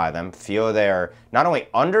represented by them, feel they're not only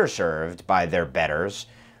underserved by their betters,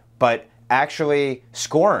 but actually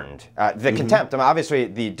scorned. The contempt, I mean, obviously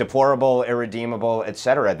the deplorable, irredeemable,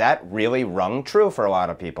 etc., that really rung true for a lot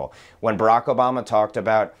of people. When Barack Obama talked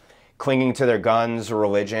about clinging to their guns,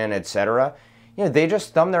 religion, etc., you know, they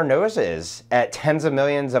just thumb their noses at tens of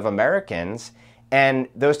millions of Americans, and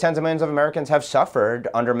those tens of millions of Americans have suffered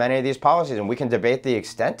under many of these policies, and we can debate the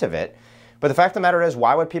extent of it. But the fact of the matter is,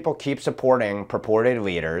 why would people keep supporting purported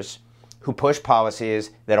leaders who push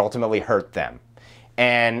policies that ultimately hurt them?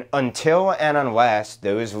 And until and unless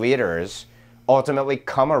those leaders ultimately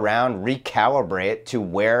come around, recalibrate to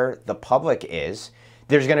where the public is,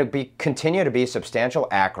 there's going to continue to be substantial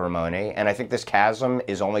acrimony, and I think this chasm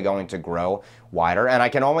is only going to grow wider. And I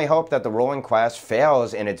can only hope that the ruling class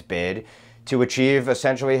fails in its bid to achieve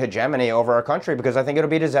essentially hegemony over our country, because I think it'll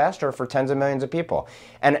be a disaster for tens of millions of people.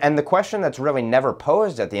 And the question that's really never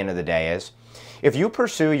posed at the end of the day is, if you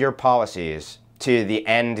pursue your policies to the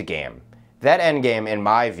end game, that end game, in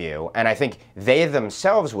my view, and I think they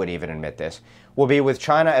themselves would even admit this, will be with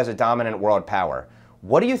China as a dominant world power.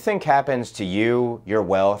 What do you think happens to you, your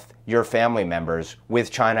wealth, your family members with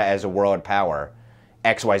China as a world power,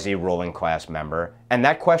 XYZ ruling class member? And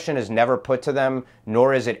that question is never put to them,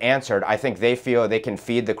 nor is it answered. I think they feel they can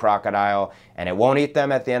feed the crocodile and it won't eat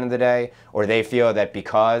them at the end of the day, or they feel that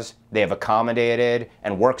because they have accommodated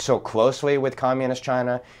and worked so closely with communist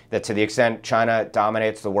China, that to the extent China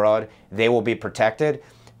dominates the world, they will be protected.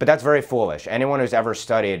 But that's very foolish. Anyone who's ever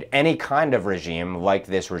studied any kind of regime like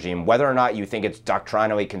this regime, whether or not you think it's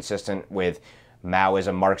doctrinally consistent with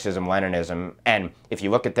Maoism, Marxism, Leninism, and if you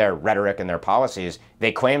look at their rhetoric and their policies,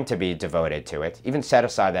 they claim to be devoted to it. Even set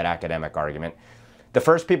aside that academic argument. The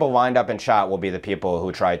first people lined up and shot will be the people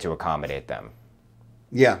who try to accommodate them.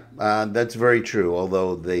 Yeah, that's very true,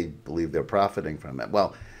 although they believe they're profiting from it.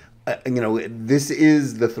 Well, you know, this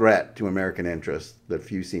is the threat to American interests that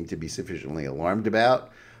few seem to be sufficiently alarmed about.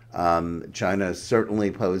 China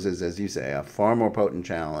certainly poses, as you say, a far more potent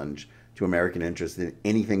challenge to American interests than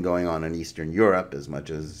anything going on in Eastern Europe, as much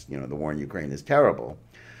as, you know, the war in Ukraine is terrible.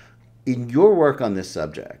 In your work on this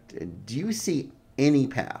subject, do you see any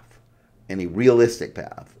path, any realistic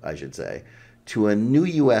path, I should say, to a new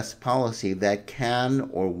U.S. policy that can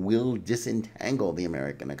or will disentangle the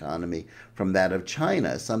American economy from that of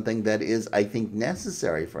China, something that is, I think,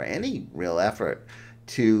 necessary for any real effort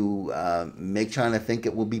to make China think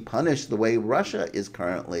it will be punished the way Russia is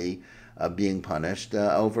currently being punished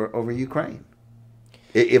over Ukraine,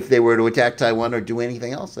 if they were to attack Taiwan or do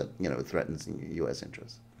anything else that, you know, threatens U.S.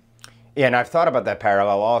 interests? Yeah, and I've thought about that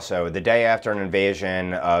parallel also. The day after an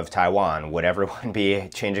invasion of Taiwan, would everyone be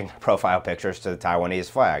changing their profile pictures to the Taiwanese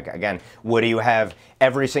flag? Again, would you have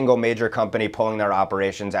every single major company pulling their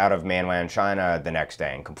operations out of mainland China the next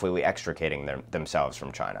day and completely extricating themselves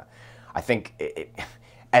from China? I think,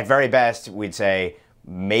 at very best, we'd say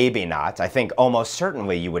maybe not. I think almost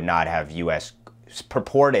certainly you would not have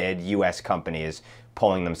purported U.S. companies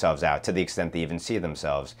pulling themselves out to the extent they even see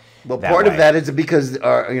themselves. Well, part of that is because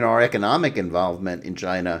our economic involvement in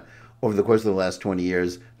China over the course of the last 20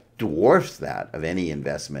 years dwarfs that of any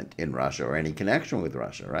investment in Russia or any connection with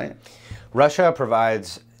Russia, right? Russia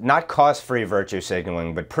provides not cost-free virtue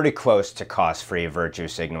signaling, but pretty close to cost-free virtue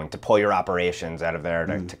signaling to pull your operations out of there,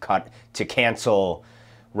 to cancel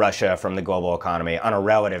Russia from the global economy on a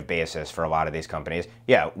relative basis for a lot of these companies.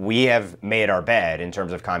 Yeah, we have made our bed in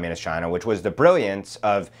terms of communist China, which was the brilliance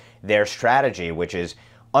of their strategy, which is,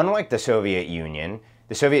 unlike the Soviet Union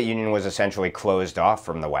was essentially closed off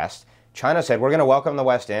from the West. China said, we're going to welcome the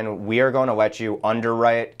West in. We are going to let you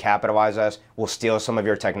underwrite, capitalize us. We'll steal some of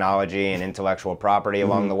your technology and intellectual property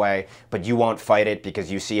along the way, but you won't fight it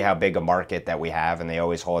because you see how big a market that we have, and they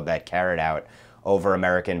always hold that carrot out over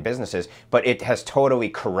American businesses. But it has totally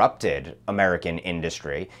corrupted American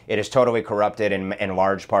industry. It has totally corrupted, in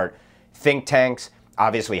large part, think tanks,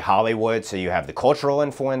 obviously Hollywood, so you have the cultural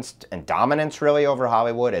influence and dominance really over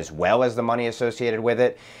Hollywood, as well as the money associated with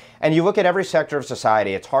it. And you look at every sector of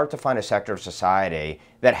society, it's hard to find a sector of society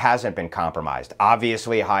that hasn't been compromised.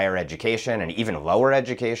 Obviously, higher education and even lower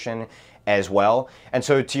education as well. And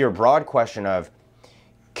so to your broad question of,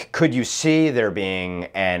 could you see there being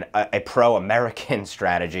a pro-American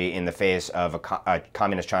strategy in the face of a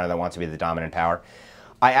communist China that wants to be the dominant power?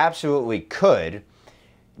 I absolutely could.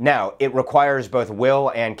 Now, it requires both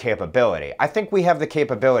will and capability. I think we have the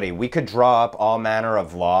capability. We could draw up all manner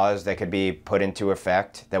of laws that could be put into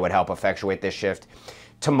effect that would help effectuate this shift.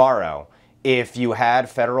 Tomorrow, if you had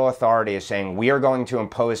federal authorities saying, we are going to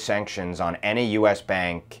impose sanctions on any U.S.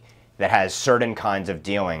 bank that has certain kinds of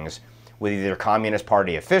dealings with either Communist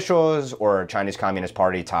Party officials or Chinese Communist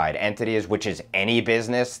Party tied entities, which is any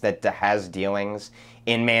business that has dealings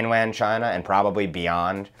in mainland China and probably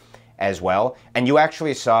beyond as well, and you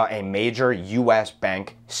actually saw a major U.S.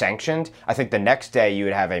 bank sanctioned, I think the next day you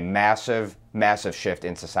would have a massive, massive shift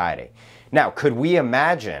in society. Now, could we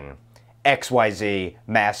imagine XYZ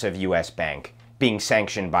massive U.S. bank being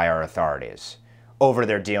sanctioned by our authorities over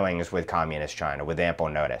their dealings with Communist China with ample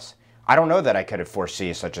notice? I don't know that I could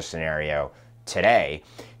foresee such a scenario today.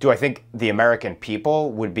 Do I think the American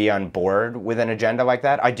people would be on board with an agenda like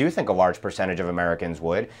that? I do think a large percentage of Americans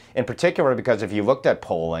would, in particular because if you looked at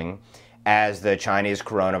polling as the Chinese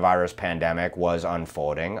coronavirus pandemic was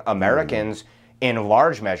unfolding, Americans in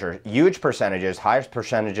large measure, huge percentages, highest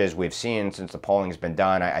percentages we've seen since the polling's been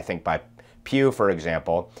done, I think by Pew, for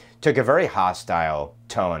example, took a very hostile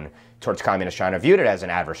tone towards Communist China, viewed it as an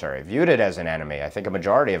adversary, viewed it as an enemy. I think a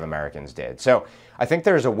majority of Americans did. So I think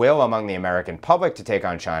there's a will among the American public to take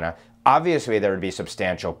on China. Obviously, there would be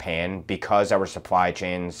substantial pain because our supply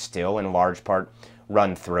chains still in large part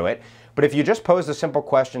run through it. But if you just pose the simple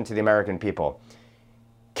question to the American people,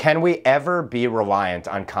 can we ever be reliant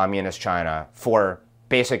on Communist China for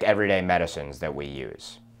basic everyday medicines that we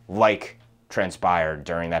use, like transpired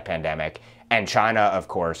during that pandemic? And China, of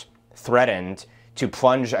course, threatened to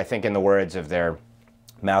plunge, I think in the words of their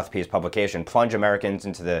mouthpiece publication, plunge Americans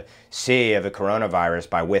into the sea of the coronavirus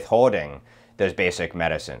by withholding those basic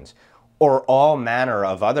medicines, or all manner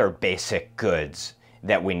of other basic goods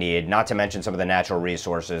that we need, not to mention some of the natural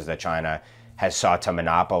resources that China has sought to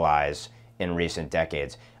monopolize in recent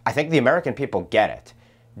decades. I think the American people get it.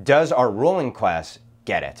 Does our ruling class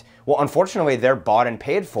get it? Well, unfortunately, they're bought and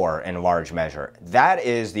paid for in large measure. That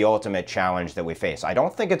is the ultimate challenge that we face. I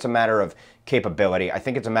don't think it's a matter of capability. I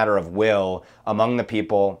think it's a matter of will among the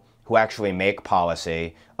people who actually make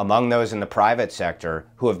policy, among those in the private sector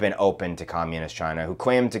who have been open to Communist China, who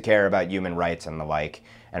claim to care about human rights and the like,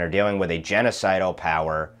 and are dealing with a genocidal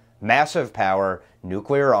power, massive power,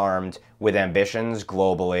 nuclear armed, with ambitions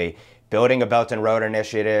globally, building a Belt and Road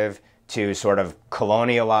Initiative to sort of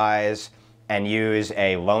colonialize and use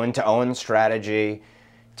a loan-to-own strategy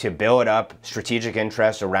to build up strategic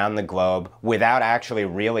interests around the globe without actually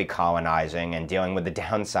really colonizing and dealing with the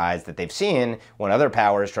downsides that they've seen when other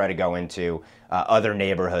powers try to go into other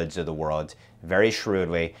neighborhoods of the world very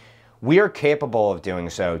shrewdly. We are capable of doing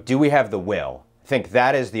so. Do we have the will? I think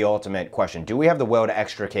that is the ultimate question. Do we have the will to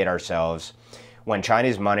extricate ourselves when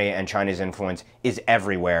Chinese money and Chinese influence is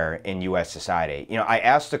everywhere in U.S. society? You know, I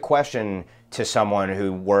asked a question to someone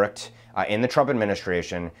who worked in the Trump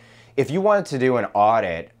administration. If you wanted to do an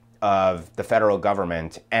audit of the federal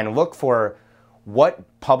government and look for what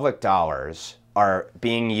public dollars are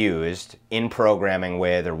being used in programming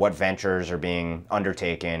with, or what ventures are being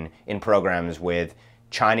undertaken in programs with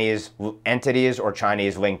Chinese entities or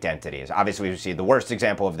Chinese linked entities. Obviously, we see the worst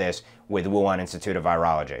example of this with Wuhan Institute of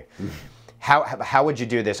Virology. How would you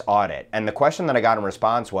do this audit? And the question that I got in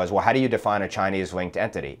response was, well, how do you define a Chinese linked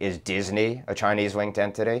entity? Is Disney a Chinese linked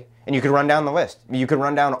entity? And you could run down the list. You could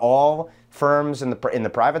run down all firms in the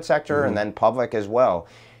private sector and then public as well.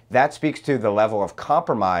 That speaks to the level of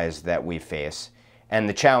compromise that we face and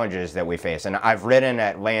the challenges that we face. And I've written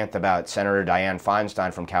at length about Senator Dianne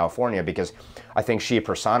Feinstein from California because I think she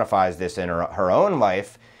personifies this in her own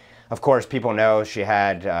life. Of course, people know she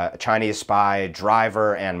had a Chinese spy,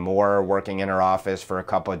 driver, and more working in her office for a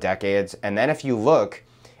couple of decades. And then if you look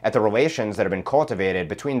at the relations that have been cultivated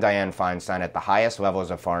between Dianne Feinstein at the highest levels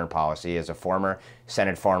of foreign policy as a former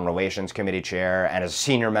Senate Foreign Relations Committee chair and as a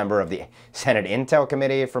senior member of the Senate Intel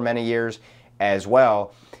Committee for many years as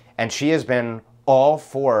well. And she has been all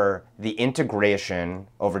for the integration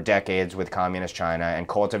over decades with Communist China and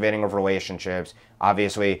cultivating of relationships,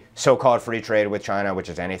 obviously so-called free trade with China, which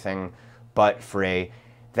is anything but free.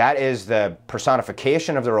 That is the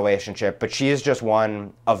personification of the relationship, but she is just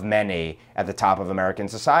one of many at the top of American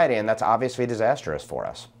society, and that's obviously disastrous for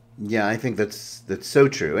us. Yeah, I think that's so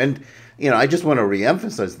true. And I just want to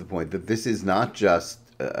reemphasize the point that this is not just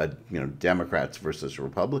a Democrats versus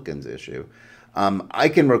Republicans issue. I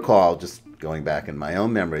can recall, just going back in my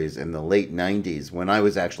own memories, in the late '90s when I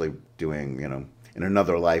was actually doing, in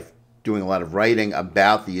another life, doing a lot of writing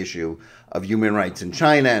about the issue of human rights in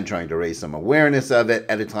China and trying to raise some awareness of it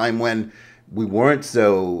at a time when we weren't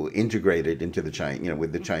so integrated into the China,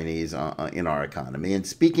 with the Chinese in our economy, and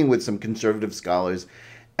speaking with some conservative scholars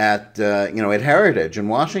at at Heritage in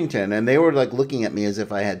Washington, and they were like looking at me as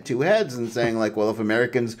if I had two heads and saying like, well, if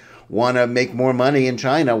Americans want to make more money in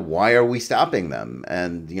China, why are we stopping them?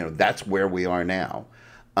 And that's where we are now.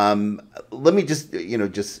 Let me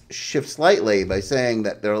just shift slightly by saying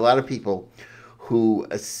that there are a lot of people who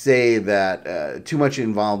say that too much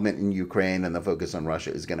involvement in Ukraine and the focus on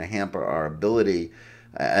Russia is going to hamper our ability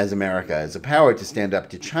as America, as a power, to stand up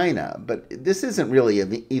to China. But this isn't really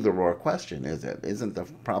an either-or question, is it? Isn't the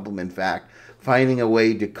problem, in fact, finding a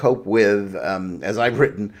way to cope with, as I've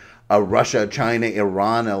written, a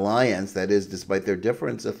Russia-China-Iran alliance that is, despite their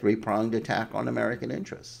difference, a three-pronged attack on American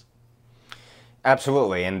interests?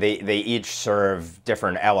 Absolutely, and they each serve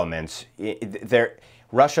different elements.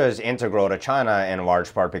 Russia is integral to China in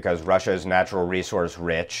large part because Russia is natural resource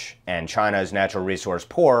rich and China is natural resource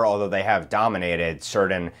poor, although they have dominated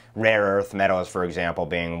certain rare earth metals, for example,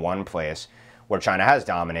 being one place where China has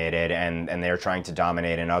dominated, and they're trying to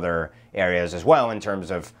dominate in other areas as well in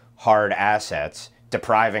terms of hard assets,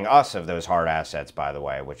 depriving us of those hard assets, by the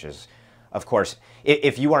way, which is, of course,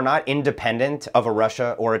 if you are not independent of a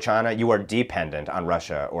Russia or a China, you are dependent on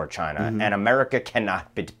Russia or China. Mm-hmm. And America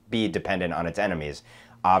cannot be dependent on its enemies,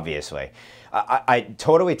 obviously. I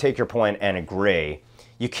totally take your point and agree.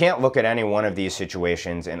 You can't look at any one of these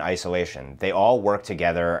situations in isolation. They all work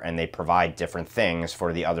together and they provide different things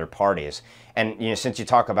for the other parties. And since you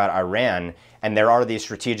talk about Iran, and there are these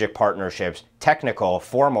strategic partnerships, technical,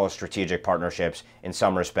 formal strategic partnerships in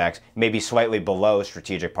some respects, maybe slightly below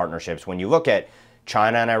strategic partnerships. When you look at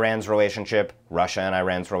China and Iran's relationship, Russia and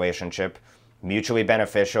Iran's relationship, mutually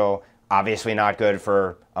beneficial, obviously not good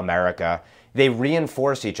for America. They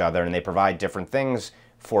reinforce each other and they provide different things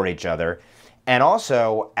for each other. And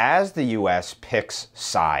also, as the U.S. picks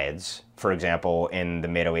sides, for example, in the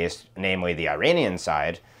Middle East, namely the Iranian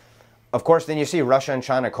side, of course, then you see Russia and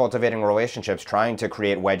China cultivating relationships, trying to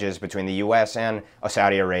create wedges between the U.S. and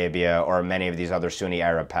Saudi Arabia or many of these other Sunni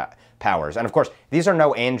Arab powers. And of course, these are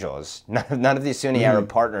no angels. None of these Sunni Arab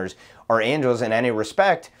partners are angels in any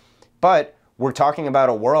respect, but we're talking about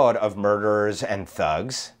a world of murderers and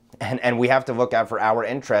thugs. And we have to look out for our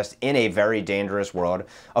interest in a very dangerous world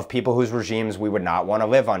of people whose regimes we would not want to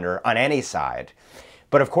live under on any side.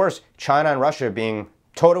 But of course, China and Russia being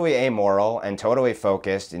totally amoral and totally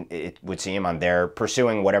focused, it would seem, on their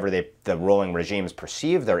pursuing whatever the ruling regimes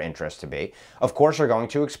perceive their interest to be, of course are going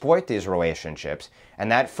to exploit these relationships.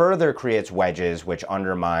 And that further creates wedges which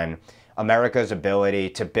undermine America's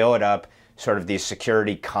ability to build up sort of these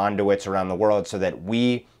security conduits around the world so that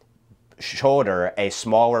we shoulder a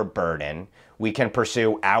smaller burden. We can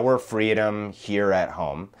pursue our freedom here at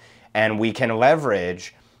home, and we can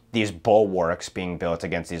leverage these bulwarks being built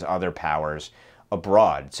against these other powers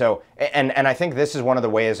abroad. So, and I think this is one of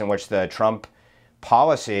the ways in which the Trump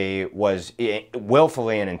policy was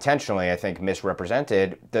willfully and intentionally, I think,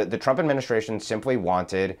 misrepresented. The Trump administration simply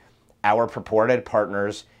wanted our purported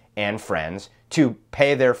partners and friends to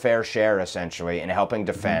pay their fair share, essentially, in helping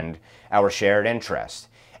defend our shared interests.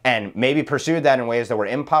 And maybe pursued that in ways that were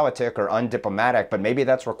impolitic or undiplomatic, but maybe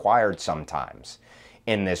that's required sometimes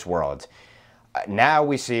in this world. Now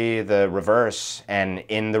we see the reverse, and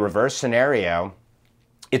in the reverse scenario,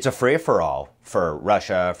 it's a free-for-all for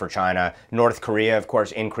Russia, for China. North Korea, of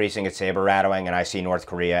course, increasing its saber rattling, and I see North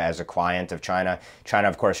Korea as a client of China. China,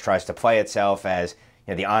 of course, tries to play itself as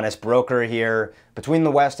the honest broker here between the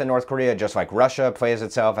West and North Korea, just like Russia plays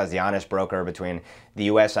itself as the honest broker between the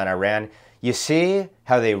U.S. and Iran. You see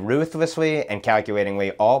how they ruthlessly and calculatingly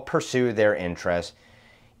all pursue their interests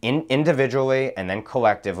individually and then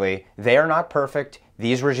collectively. They are not perfect.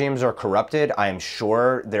 These regimes are corrupted. I am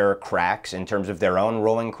sure there are cracks in terms of their own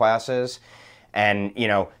ruling classes. And,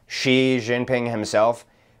 Xi Jinping himself,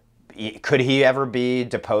 could he ever be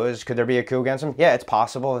deposed? Could there be a coup against him? Yeah, it's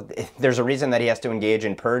possible. There's a reason that he has to engage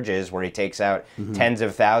in purges where he takes out tens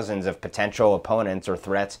of thousands of potential opponents or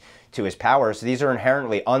threats to his power. So these are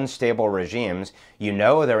inherently unstable regimes. You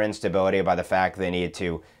know their instability by the fact they need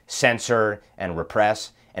to censor and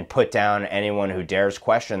repress and put down anyone who dares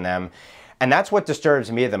question them. And that's what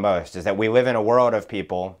disturbs me the most, is that we live in a world of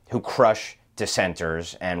people who crush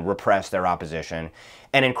dissenters and repress their opposition.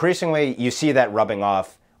 And increasingly, you see that rubbing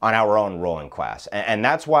off on our own ruling class. And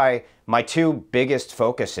that's why my two biggest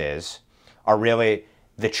focuses are really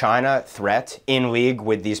the China threat in league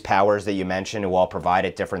with these powers that you mentioned who all provide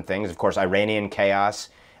at different things. Of course, Iranian chaos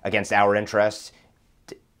against our interests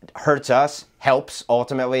hurts us, helps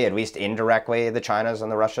ultimately, at least indirectly, the Chinas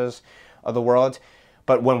and the Russias of the world.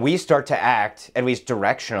 But when we start to act, at least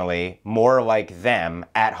directionally, more like them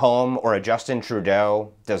at home, or a Justin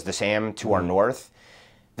Trudeau does the same to our north,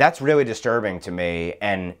 that's really disturbing to me.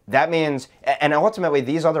 And that means, and ultimately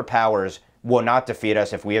these other powers will not defeat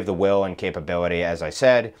us if we have the will and capability, as I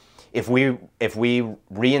said, if we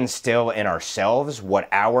reinstill in ourselves what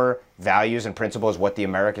our values and principles, what the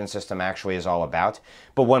American system actually is all about.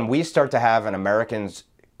 But when we start to have an American's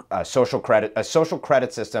social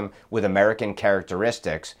credit system with American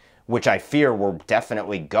characteristics, which I fear we're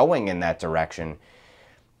definitely going in that direction,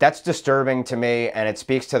 that's disturbing to me, and it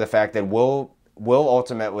speaks to the fact that we'll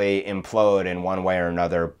ultimately implode in one way or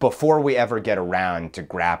another before we ever get around to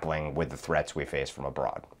grappling with the threats we face from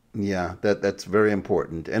abroad. Yeah, that's very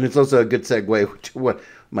important. And it's also a good segue to what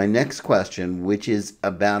my next question, which is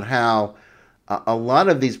about how a lot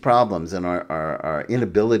of these problems and our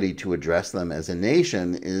inability to address them as a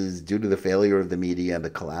nation is due to the failure of the media, the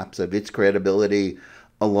collapse of its credibility,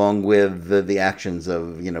 along with the actions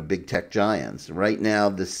of, big tech giants. Right now,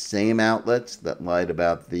 the same outlets that lied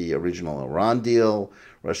about the original Iran deal,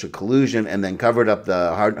 Russia collusion, and then covered up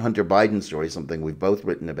the Hunter Biden story, something we've both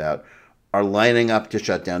written about, are lining up to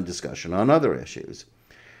shut down discussion on other issues.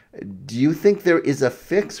 Do you think there is a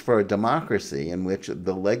fix for a democracy in which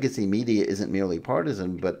the legacy media isn't merely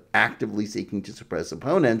partisan, but actively seeking to suppress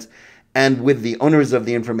opponents, and with the owners of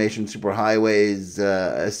the information superhighways,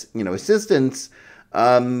 assistance,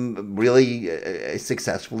 really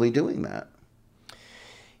successfully doing that?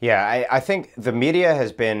 Yeah, I think the media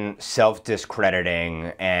has been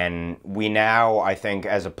self-discrediting, and we now, I think,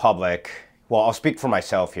 as a public, well, I'll speak for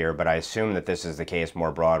myself here, but I assume that this is the case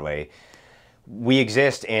more broadly. We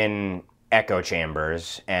exist in echo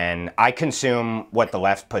chambers, and I consume what the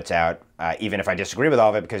left puts out, even if I disagree with all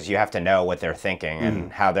of it, because you have to know what they're thinking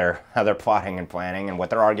and how they're plotting and planning and what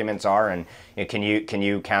their arguments are, and can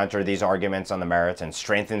you counter these arguments on the merits, and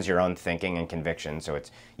strengthens your own thinking and conviction. So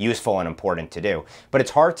it's useful and important to do. But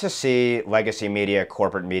it's hard to see legacy media,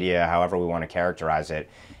 corporate media, however we want to characterize it,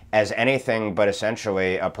 as anything but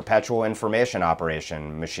essentially a perpetual information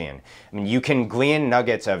operation machine. I mean, you can glean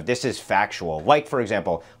nuggets of this is factual, like, for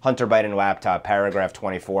example, Hunter Biden laptop, paragraph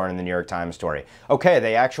 24 in the New York Times story. Okay,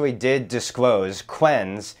 they actually did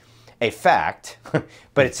cleanse a fact,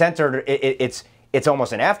 but it's centered, it's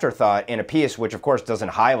almost an afterthought in a piece which, of course, doesn't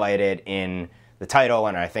highlight it in the title,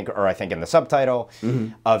 and I think in the subtitle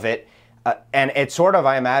of it. And it's sort of,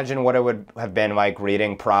 I imagine, what it would have been like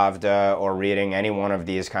reading Pravda or reading any one of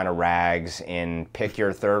these kind of rags in pick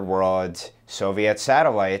your third world Soviet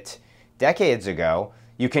satellite decades ago.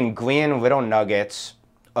 You can glean little nuggets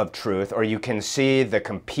of truth, or you can see the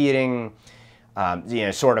competing,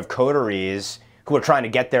 sort of coteries who are trying to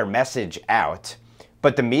get their message out.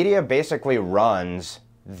 But the media basically runs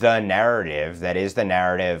the narrative that is the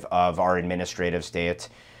narrative of our administrative state.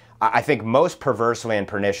 I think most perversely and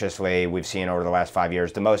perniciously, we've seen over the last 5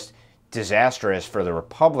 years, the most disastrous for the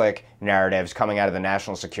Republic narratives coming out of the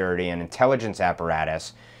national security and intelligence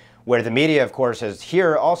apparatus, where the media, of course, has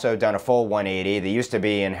here also done a full 180. They used to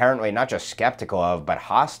be inherently not just skeptical of, but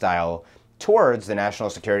hostile towards the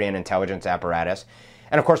national security and intelligence apparatus.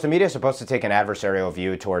 And of course, the media is supposed to take an adversarial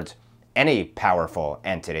view towards any powerful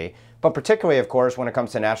entity. But particularly, of course, when it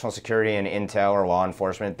comes to national security and intel or law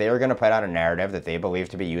enforcement, they are going to put out a narrative that they believe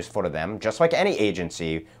to be useful to them, just like any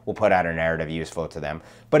agency will put out a narrative useful to them.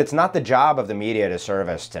 But it's not the job of the media to serve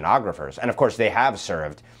as stenographers. And of course, they have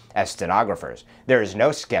served as stenographers. There is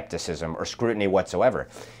no skepticism or scrutiny whatsoever,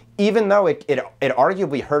 even though it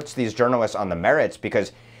arguably hurts these journalists on the merits,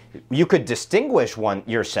 because you could distinguish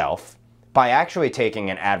yourself by actually taking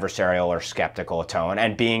an adversarial or skeptical tone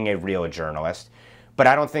and being a real journalist. But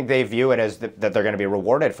I don't think they view it as that they're going to be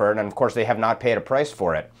rewarded for it, and of course they have not paid a price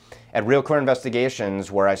for it. At Real Clear Investigations,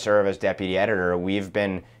 where I serve as deputy editor, we've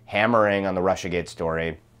been hammering on the Russiagate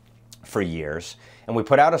story for years, and we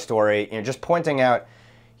put out a story, just pointing out,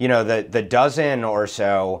 the dozen or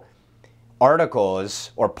so articles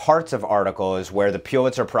or parts of articles where the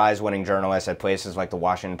Pulitzer Prize-winning journalists at places like the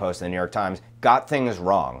Washington Post and the New York Times got things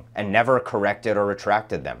wrong and never corrected or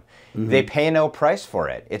retracted them. They pay no price for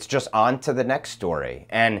it. It's just on to the next story.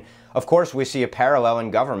 And of course, we see a parallel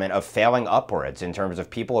in government of failing upwards in terms of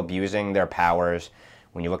people abusing their powers.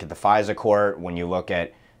 When you look at the FISA court, when you look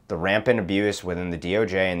at the rampant abuse within the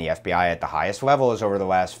DOJ and the FBI at the highest levels over the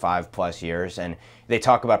last 5+ years, and they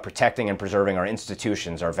talk about protecting and preserving our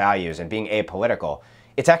institutions, our values, and being apolitical.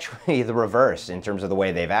 It's actually the reverse in terms of the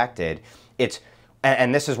way they've acted.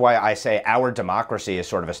 And this is why I say our democracy is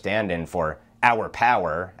sort of a stand-in for our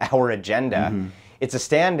power, our agenda. Mm-hmm. It's a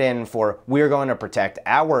stand-in for we're going to protect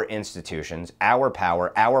our institutions, our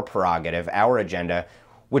power, our prerogative, our agenda,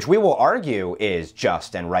 which we will argue is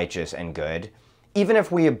just and righteous and good, even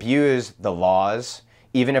if we abuse the laws,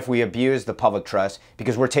 even if we abuse the public trust,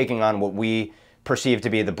 because we're taking on what we perceive to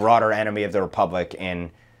be the broader enemy of the republic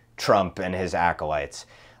in Trump and his acolytes.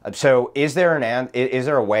 So is there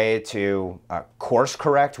a way to course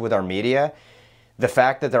correct with our media? The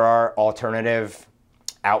fact that there are alternative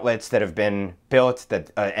outlets that have been built,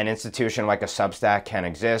 that an institution like a Substack can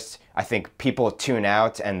exist, I think people tune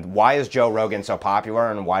out. And why is Joe Rogan so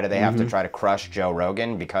popular, and why do they have to try to crush Joe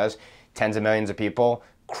Rogan? Because tens of millions of people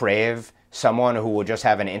crave someone who will just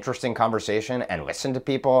have an interesting conversation and listen to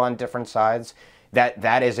people on different sides.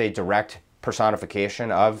 That is a direct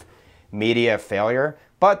personification of media failure,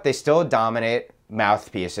 but they still dominate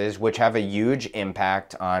mouthpieces, which have a huge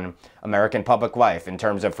impact on American public life in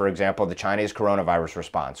terms of, for example, the Chinese coronavirus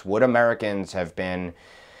response. Would Americans have been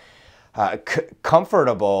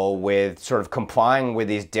comfortable with sort of complying with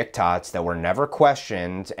these diktats that were never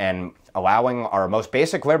questioned and allowing our most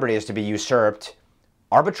basic liberties to be usurped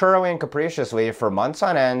arbitrarily and capriciously for months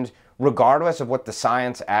on end, regardless of what the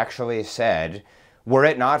science actually said, were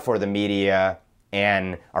it not for the media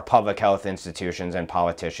and our public health institutions and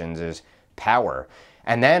politicians' power?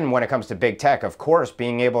 And then when it comes to big tech, of course,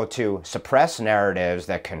 being able to suppress narratives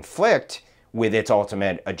that conflict with its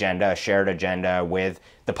ultimate agenda, a shared agenda with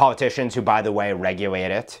the politicians who, by the way,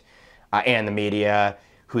 regulate it, and the media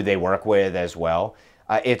who they work with as well.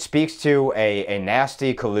 It speaks to a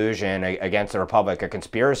nasty collusion against the Republic, a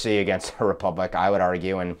conspiracy against the Republic, I would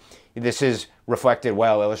argue. And this is reflected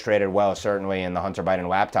well, illustrated well, certainly in the Hunter Biden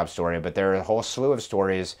laptop story, but there are a whole slew of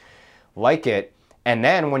stories like it. And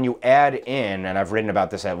then when you add in, and I've written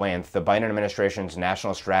about this at length, the Biden administration's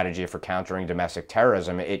national strategy for countering domestic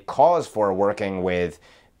terrorism, it calls for working with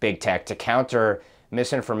big tech to counter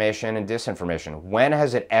misinformation and disinformation. When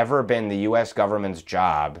has it ever been the U.S. government's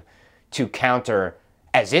job to counter,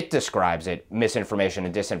 as it describes it, misinformation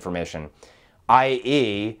and disinformation,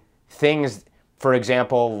 i.e. things, for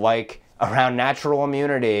example, like around natural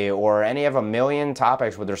immunity or any of a million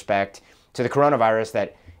topics with respect to the coronavirus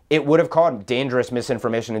that it would have called dangerous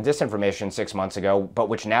misinformation and disinformation 6 months ago, but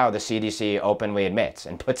which now the CDC openly admits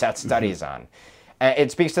and puts out studies on. And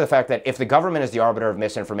it speaks to the fact that if the government is the arbiter of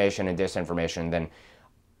misinformation and disinformation, then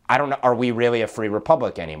I don't know, are we really a free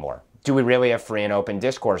republic anymore? Do we really have free and open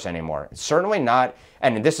discourse anymore? Certainly not,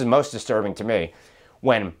 and this is most disturbing to me,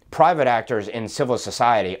 when private actors in civil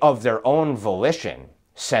society of their own volition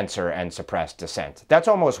censor and suppress dissent. That's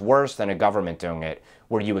almost worse than a government doing it,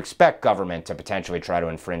 where you expect government to potentially try to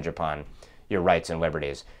infringe upon your rights and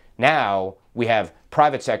liberties. Now we have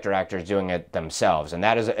private sector actors doing it themselves, and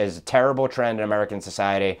that is a terrible trend in American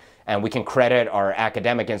society, and we can credit our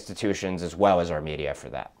academic institutions as well as our media for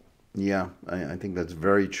that. Yeah, I think that's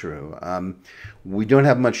very true. We don't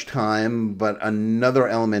have much time, but another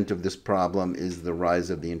element of this problem is the rise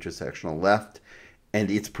of the intersectional left and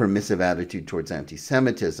its permissive attitude towards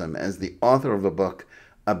anti-Semitism. As the author of a book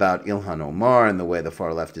about Ilhan Omar and the way the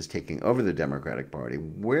far left is taking over the Democratic Party,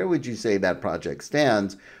 where would you say that project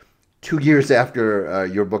stands 2 years after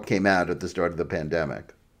your book came out at the start of the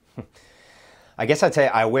pandemic? I guess I'd say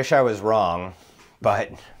I wish I was wrong,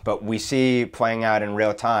 but we see playing out in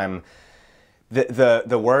real time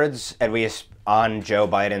the words, at least on Joe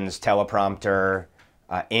Biden's teleprompter,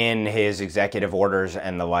 in his executive orders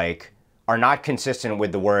and the like, are not consistent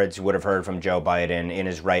with the words you would have heard from Joe Biden in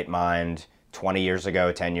his right mind 20 years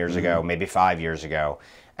ago, 10 years ago, maybe 5 years ago.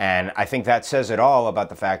 And I think that says it all about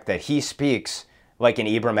the fact that he speaks like an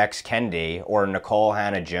Ibram X. Kendi or Nicole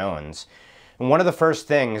Hannah-Jones. And one of the first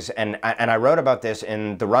things, and I wrote about this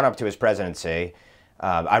in the run-up to his presidency,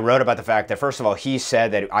 I wrote about the fact that, first of all, he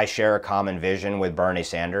said that I share a common vision with Bernie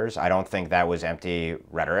Sanders. I don't think that was empty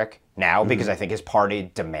rhetoric now, because I think his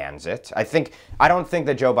party demands it. I don't think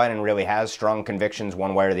that Joe Biden really has strong convictions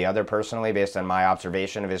one way or the other, personally, based on my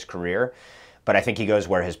observation of his career. But I think he goes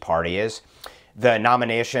where his party is. The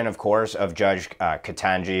nomination, of course, of Judge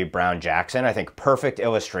Ketanji Brown Jackson, I think perfect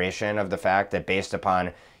illustration of the fact that based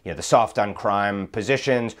upon the soft on crime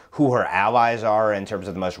positions, who her allies are in terms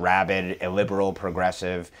of the most rabid, illiberal,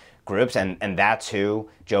 progressive groups, and that's who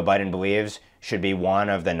Joe Biden believes should be one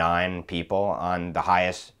of the 9 people on the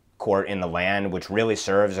highest court in the land, which really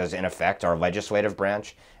serves as, in effect, our legislative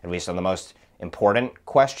branch, at least on the most important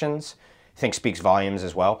questions, I think speaks volumes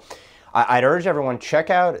as well. I'd urge everyone, check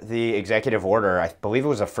out the executive order. I believe it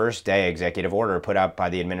was a first day executive order put out by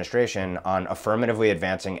the administration on affirmatively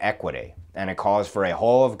advancing equity. And it calls for a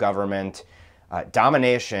whole of government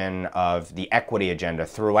domination of the equity agenda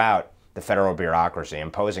throughout the federal bureaucracy,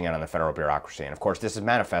 imposing it on the federal bureaucracy. And of course, this has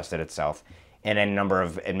manifested itself in a number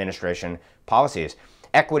of administration policies.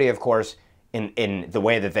 Equity, of course, in the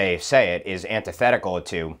way that they say it, is antithetical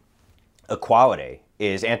to equality,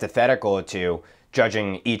 is antithetical to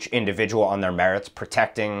judging each individual on their merits,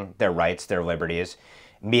 protecting their rights, their liberties,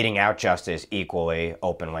 meting out justice equally,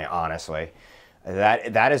 openly, honestly.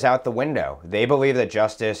 That is out the window. They believe that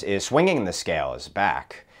justice is swinging the scales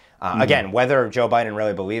back. Again, whether Joe Biden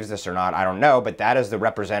really believes this or not, I don't know, but that is the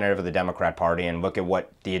representative of the Democrat Party, and look at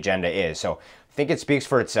what the agenda is. So I think it speaks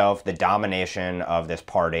for itself, the domination of this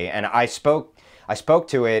party. And I spoke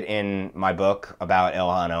to it in my book about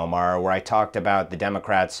Ilhan Omar, where I talked about the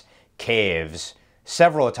Democrats' caves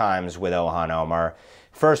several times with Ilhan Omar.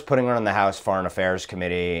 First, putting her on the House Foreign Affairs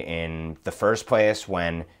Committee in the first place,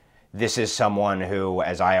 when this is someone who,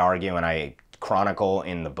 as I argue and I chronicle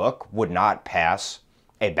in the book, would not pass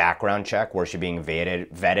a background check were she being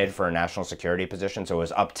vetted for a national security position. So it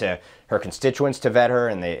was up to her constituents to vet her,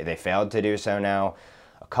 and they failed to do so now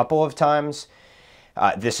a couple of times.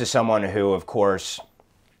 This is someone who, of course,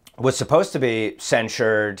 was supposed to be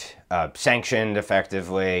censured, sanctioned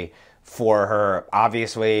effectively for her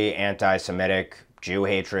obviously anti-Semitic, Jew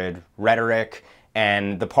hatred rhetoric,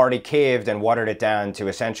 and the party caved and watered it down to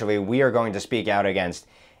essentially, we are going to speak out against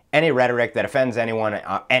any rhetoric that offends anyone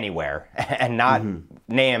anywhere and not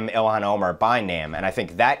name Ilhan Omar by name. And I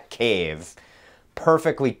think that cave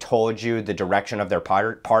perfectly told you the direction of their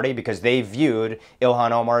party, because they viewed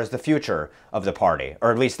Ilhan Omar as the future of the party,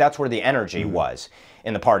 or at least that's where the energy was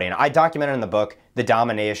in the party. And I documented in the book the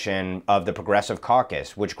domination of the Progressive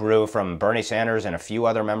Caucus, which grew from Bernie Sanders and a few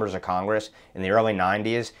other members of Congress in the early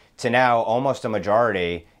 90s to now almost a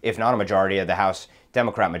majority, if not a majority, of the House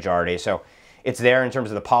Democrat majority. So it's there in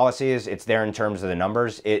terms of the policies, it's there in terms of the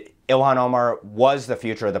numbers. Ilhan Omar was the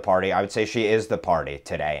future of the party. I would say she is the party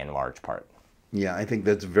today in large part. Yeah, I think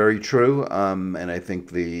that's very true, and I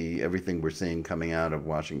think everything we're seeing coming out of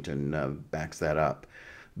Washington backs that up.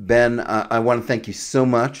 Ben, I want to thank you so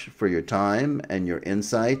much for your time and your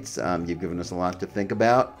insights. You've given us a lot to think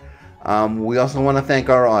about. We also want to thank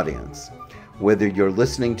our audience. Whether you're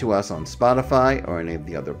listening to us on Spotify or any of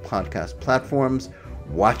the other podcast platforms,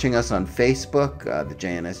 watching us on Facebook, the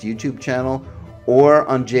JNS YouTube channel, or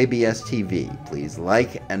on JBS TV, please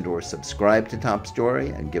like and or subscribe to Top Story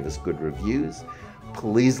and give us good reviews.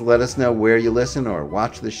 Please let us know where you listen or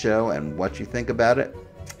watch the show and what you think about it.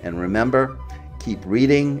 And remember, keep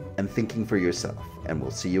reading and thinking for yourself. And we'll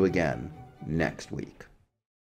see you again next week.